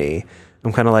wrong with me?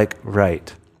 I'm kind of like,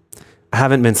 right, I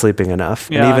haven't been sleeping enough.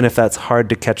 Yeah. And even if that's hard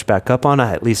to catch back up on,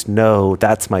 I at least know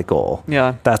that's my goal.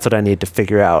 Yeah. That's what I need to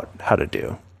figure out how to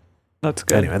do. That's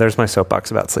good. Anyway, there's my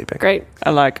soapbox about sleeping. Great.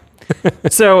 I like.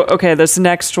 So, okay, this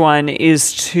next one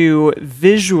is to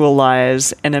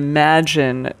visualize and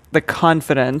imagine the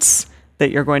confidence that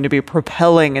you're going to be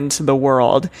propelling into the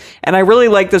world. And I really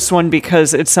like this one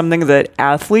because it's something that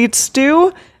athletes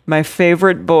do. My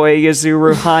favorite boy,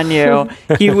 Yazuru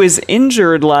Hanyu, he was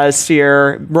injured last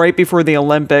year right before the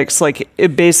Olympics. Like,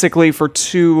 basically for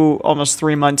almost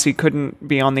 3 months, he couldn't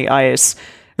be on the ice.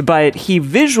 But he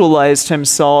visualized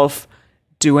himself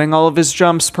doing all of his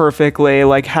jumps perfectly,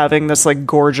 like having this like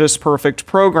gorgeous, perfect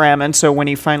program. And so when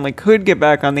he finally could get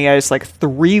back on the ice, like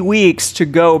 3 weeks to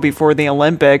go before the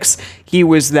Olympics, he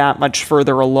was that much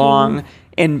further along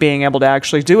in being able to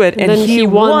actually do it. And then he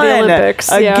won the Olympics,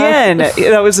 yeah. again.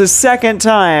 That was his second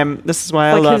time. This is why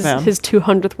I Like love him. his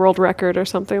 200th world record or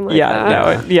something like Yeah,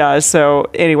 that. no, yeah.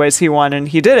 So, anyways, he won and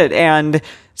he did it. And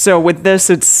so with this,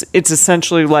 it's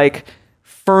essentially like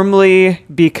firmly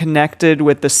be connected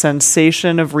with the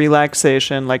sensation of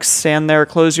relaxation. Like stand there,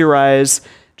 close your eyes,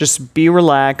 just be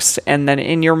relaxed, and then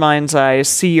in your mind's eye,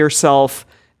 see yourself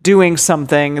doing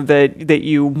something that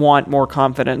you want more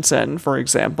confidence in. For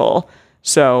example,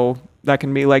 so that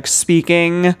can be like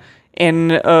speaking in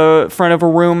front of a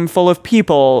room full of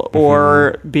people,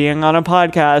 or being on a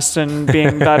podcast and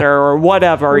being better, or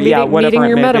whatever. Meeting Whatever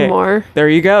your it may be. metamor. There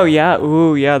you go. Yeah.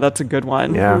 Ooh, yeah. That's a good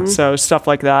one. Yeah. So stuff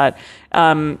like that.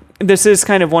 This is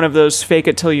kind of one of those fake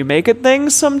it till you make it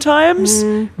things sometimes,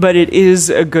 but it is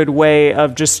a good way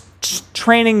of just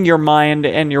training your mind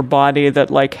and your body that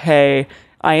like, hey,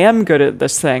 I am good at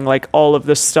this thing. Like all of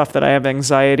this stuff that I have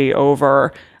anxiety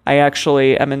over, I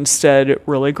actually am instead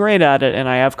really great at it and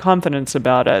I have confidence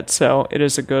about it. So it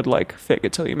is a good like fake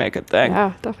it till you make it thing.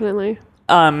 Yeah, definitely.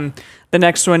 The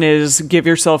next one is give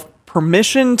yourself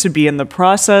permission to be in the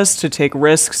process, to take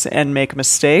risks and make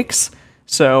mistakes.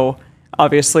 So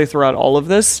obviously throughout all of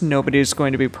this, nobody's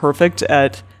going to be perfect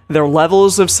at their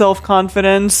levels of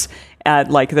self-confidence, at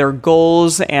like their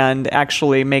goals and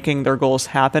actually making their goals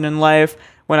happen in life.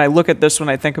 When I look at this, when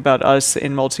I think about us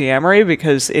in Multiamory,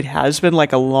 because it has been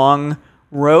like a long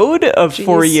road of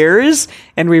 4 years,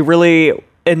 and we really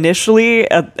initially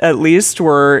at least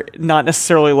were not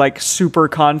necessarily like super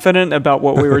confident about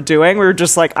what we were doing. We were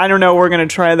just like, I don't know, we're going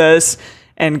to try this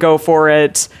and go for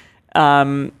it.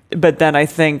 But then I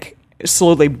think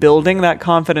slowly building that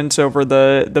confidence over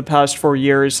the past 4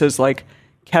 years has like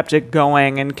kept it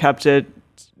going and kept it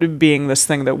being this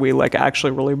thing that we like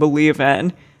actually really believe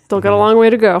in. Still got a long way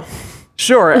to go.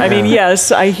 Sure. I mean,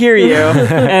 yes, I hear you.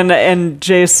 And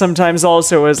Jace sometimes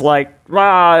also is like,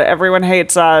 everyone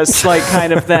hates us, like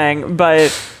kind of thing.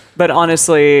 But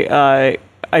honestly, I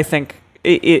think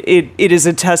it is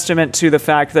a testament to the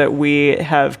fact that we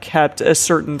have kept a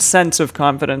certain sense of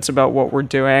confidence about what we're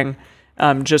doing.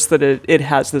 Just that it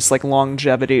has this like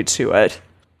longevity to it.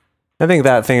 I think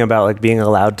that thing about like being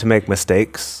allowed to make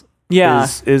mistakes Yeah.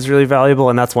 is really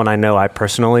valuable. And that's one I know I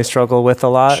personally struggle with a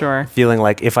lot. Sure. Feeling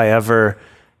like if I ever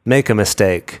make a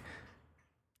mistake,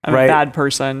 I'm right, a bad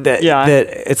person. that Yeah.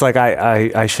 it's like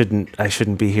I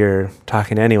shouldn't be here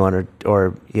talking to anyone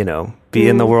or you know, be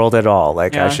in the world at all.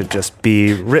 Like Yeah. I should just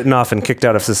be written off and kicked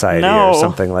out of society No. or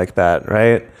something like that,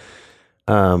 right?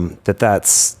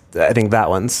 I think that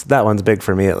one's big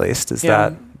for me at least, is Yeah.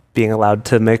 that being allowed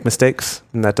to make mistakes.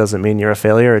 And that doesn't mean you're a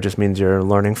failure. It just means you're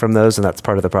learning from those, and that's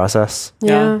part of the process.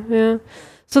 Yeah.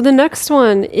 So the next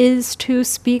one is to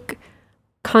speak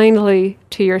kindly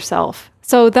to yourself.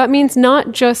 So that means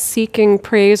not just seeking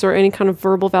praise or any kind of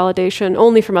verbal validation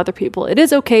only from other people. It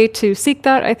is okay to seek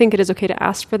that. I think it is okay to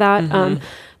ask for that.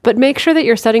 But make sure that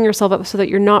you're setting yourself up so that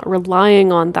you're not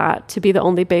relying on that to be the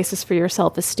only basis for your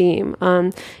self-esteem.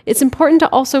 It's important to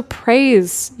also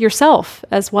praise yourself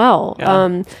as well.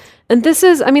 Yeah. And this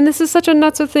is such a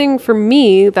nuts thing for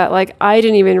me that like I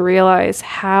didn't even realize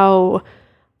how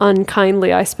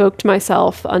unkindly I spoke to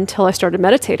myself until I started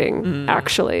meditating,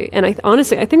 actually. And I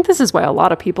think this is why a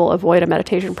lot of people avoid a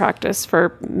meditation practice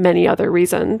for many other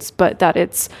reasons, but that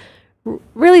it's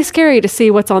really scary to see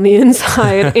what's on the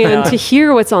inside and to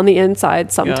hear what's on the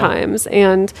inside sometimes,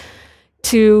 and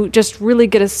to just really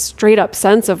get a straight up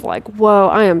sense of like, whoa,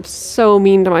 I am so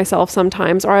mean to myself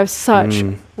sometimes, or I have such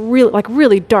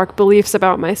really dark beliefs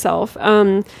about myself.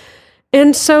 And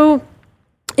so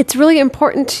it's really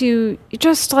important to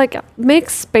just like make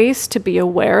space to be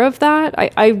aware of that.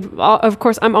 I of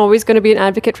course, I'm always going to be an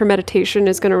advocate for meditation.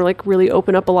 Is going to like really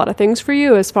open up a lot of things for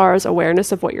you as far as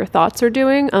awareness of what your thoughts are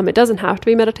doing. It doesn't have to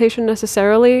be meditation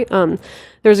necessarily.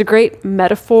 There's a great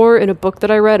metaphor in a book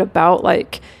that I read about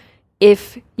like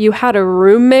if you had a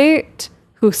roommate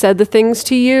who said the things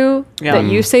to you that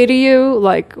you say to you,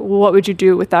 like what would you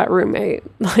do with that roommate?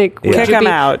 Like Kick them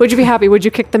out. Would you be happy? Would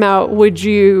you kick them out? Would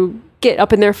you get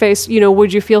up in their face? You know,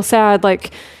 would you feel sad?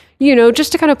 Like, you know,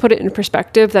 just to kind of put it in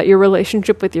perspective that your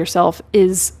relationship with yourself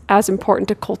is as important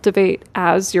to cultivate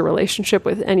as your relationship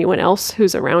with anyone else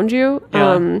who's around you.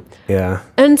 Yeah.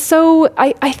 And so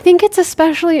I think it's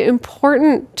especially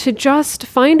important to just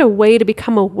find a way to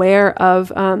become aware of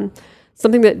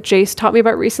something that Jace taught me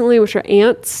about recently, which are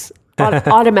ants,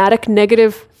 automatic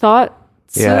negative thought.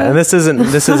 Yeah, and this isn't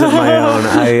my own.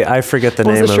 I forget the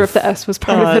I name wasn't sure of. if the S was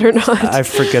part of it or not. I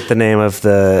forget the name of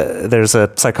there's a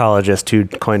psychologist who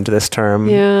coined this term.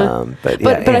 Yeah. But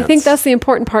I think ants. that's the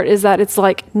important part, is that it's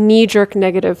like knee-jerk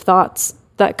negative thoughts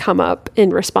that come up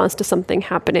in response to something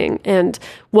happening. And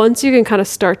once you can kind of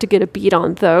start to get a beat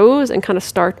on those and kind of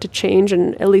start to change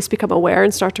and at least become aware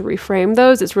and start to reframe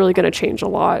those, it's really going to change a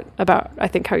lot about, I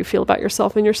think, how you feel about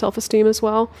yourself and your self-esteem as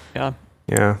well. Yeah.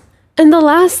 Yeah. And the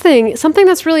last thing, something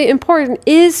that's really important,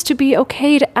 is to be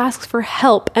okay to ask for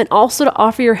help and also to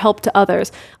offer your help to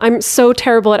others. I'm so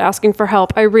terrible at asking for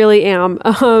help. I really am.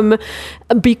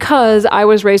 Because I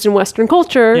was raised in Western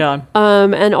culture. Yeah.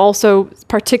 And also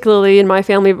particularly in my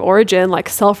family of origin, like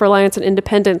self-reliance and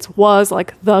independence was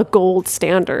like the gold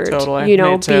standard. Totally. You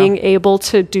know, Me too. being able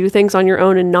to do things on your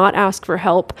own and not ask for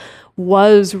help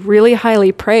was really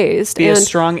highly praised. Be a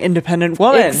strong, independent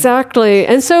woman. Exactly.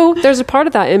 And so there's a part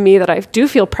of that in me that I do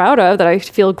feel proud of, that I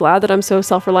feel glad that I'm so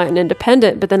self-reliant and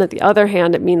independent. But then at the other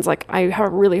hand, it means like I have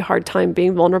a really hard time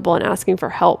being vulnerable and asking for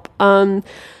help.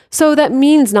 So that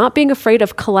means not being afraid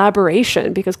of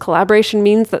collaboration, because collaboration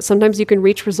means that sometimes you can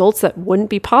reach results that wouldn't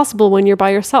be possible when you're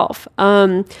by yourself.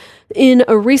 In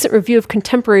a recent review of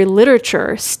contemporary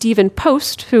literature, Stephen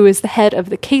Post, who is the head of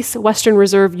the Case Western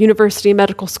Reserve University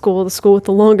Medical School, the school with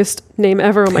the longest name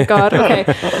ever, oh my God,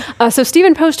 okay. So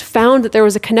Stephen Post found that there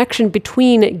was a connection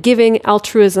between giving,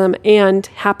 altruism, and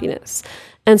happiness.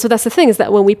 And so that's the thing, is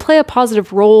that when we play a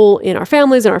positive role in our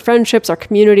families, in our friendships, our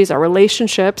communities, our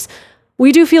relationships,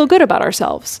 we do feel good about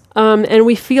ourselves. And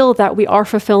we feel that we are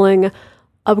fulfilling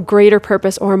a greater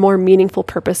purpose or a more meaningful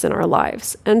purpose in our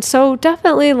lives. And so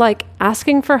definitely like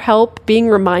asking for help, being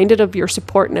reminded of your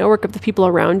support network of the people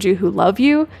around you who love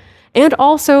you, and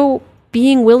also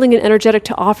being willing and energetic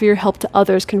to offer your help to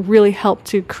others can really help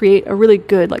to create a really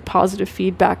good like positive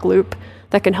feedback loop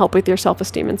that can help with your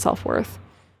self-esteem and self-worth.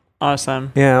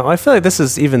 Awesome. Yeah, well, I feel like this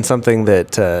is even something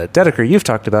that Dedeker, you've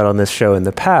talked about on this show in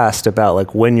the past, about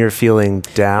like when you're feeling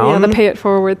down. Yeah, the pay it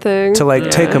forward thing. To like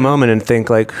take a moment and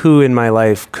think like, who in my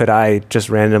life could I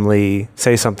just randomly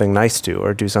say something nice to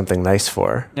or do something nice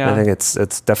for? Yeah. I think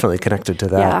it's definitely connected to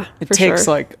that. Yeah, It for takes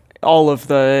sure. like all of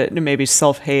the maybe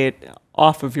self-hate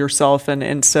off of yourself and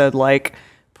instead like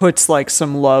puts like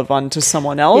some love onto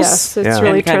someone else. Yes, it's Yeah.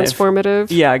 really And kind of- transformative.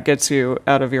 Yeah, it gets you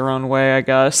out of your own way, I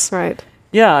guess. Right.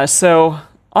 Yeah, so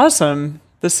awesome.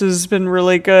 This has been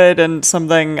really good and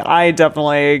something I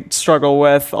definitely struggle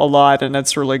with a lot, and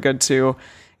it's really good to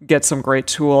get some great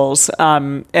tools.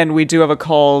 And we do have a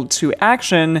call to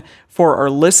action for our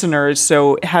listeners.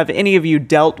 So have any of you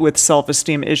dealt with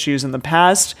self-esteem issues in the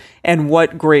past? And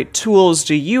what great tools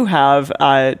do you have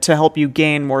to help you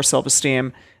gain more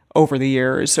self-esteem over the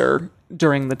years or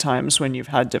during the times when you've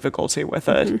had difficulty with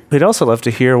it? We'd also love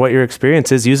to hear what your experience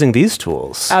is using these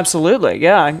tools. Absolutely,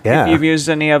 yeah. Yeah. If you've used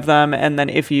any of them, and then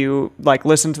if you like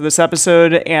listen to this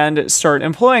episode and start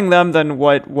employing them, then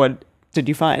what did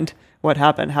you find? What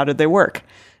happened? How did they work?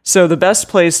 So the best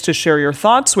place to share your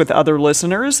thoughts with other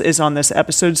listeners is on this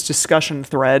episode's discussion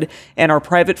thread and our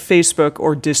private Facebook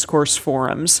or Discourse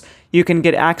forums. You can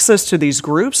get access to these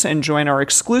groups and join our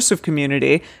exclusive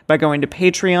community by going to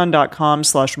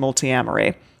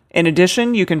patreon.com/multiamory. In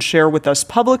addition, you can share with us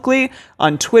publicly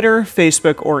on Twitter,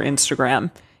 Facebook, or Instagram.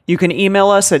 You can email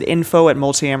us at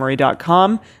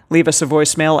info@multiamory.com, leave us a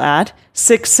voicemail at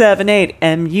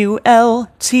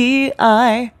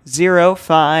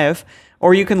 678-MULTI-05,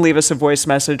 or you can leave us a voice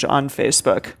message on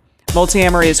Facebook.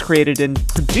 Multiamory is created and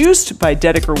produced by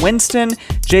Dedeker Winston,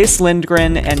 Jace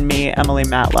Lindgren, and me, Emily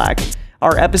Matlack.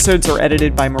 Our episodes are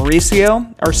edited by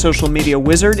Mauricio. Our social media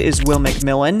wizard is Will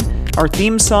McMillan. Our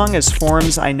theme song is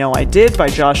Forms I Know I Did by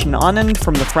Josh and Anand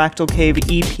from the Fractal Cave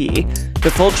EP.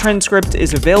 The full transcript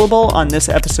is available on this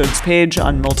episode's page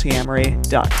on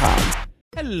multiamory.com.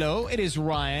 Hello, it is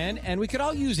Ryan, and we could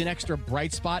all use an extra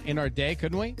bright spot in our day,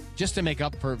 couldn't we? Just to make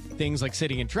up for things like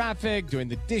sitting in traffic, doing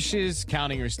the dishes,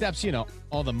 counting your steps, you know,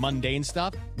 all the mundane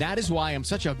stuff. That is why I'm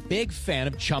such a big fan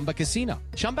of Chumba Casino.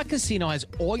 Chumba Casino has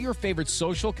all your favorite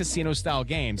social casino-style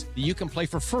games that you can play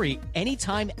for free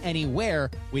anytime, anywhere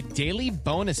with daily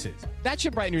bonuses. That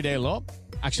should brighten your day a little.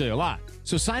 Actually, a lot.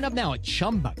 So sign up now at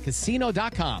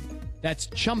ChumbaCasino.com. That's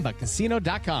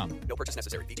ChumbaCasino.com. No purchase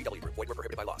necessary. VGW Group. Void where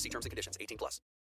prohibited by law. See terms and conditions. 18+.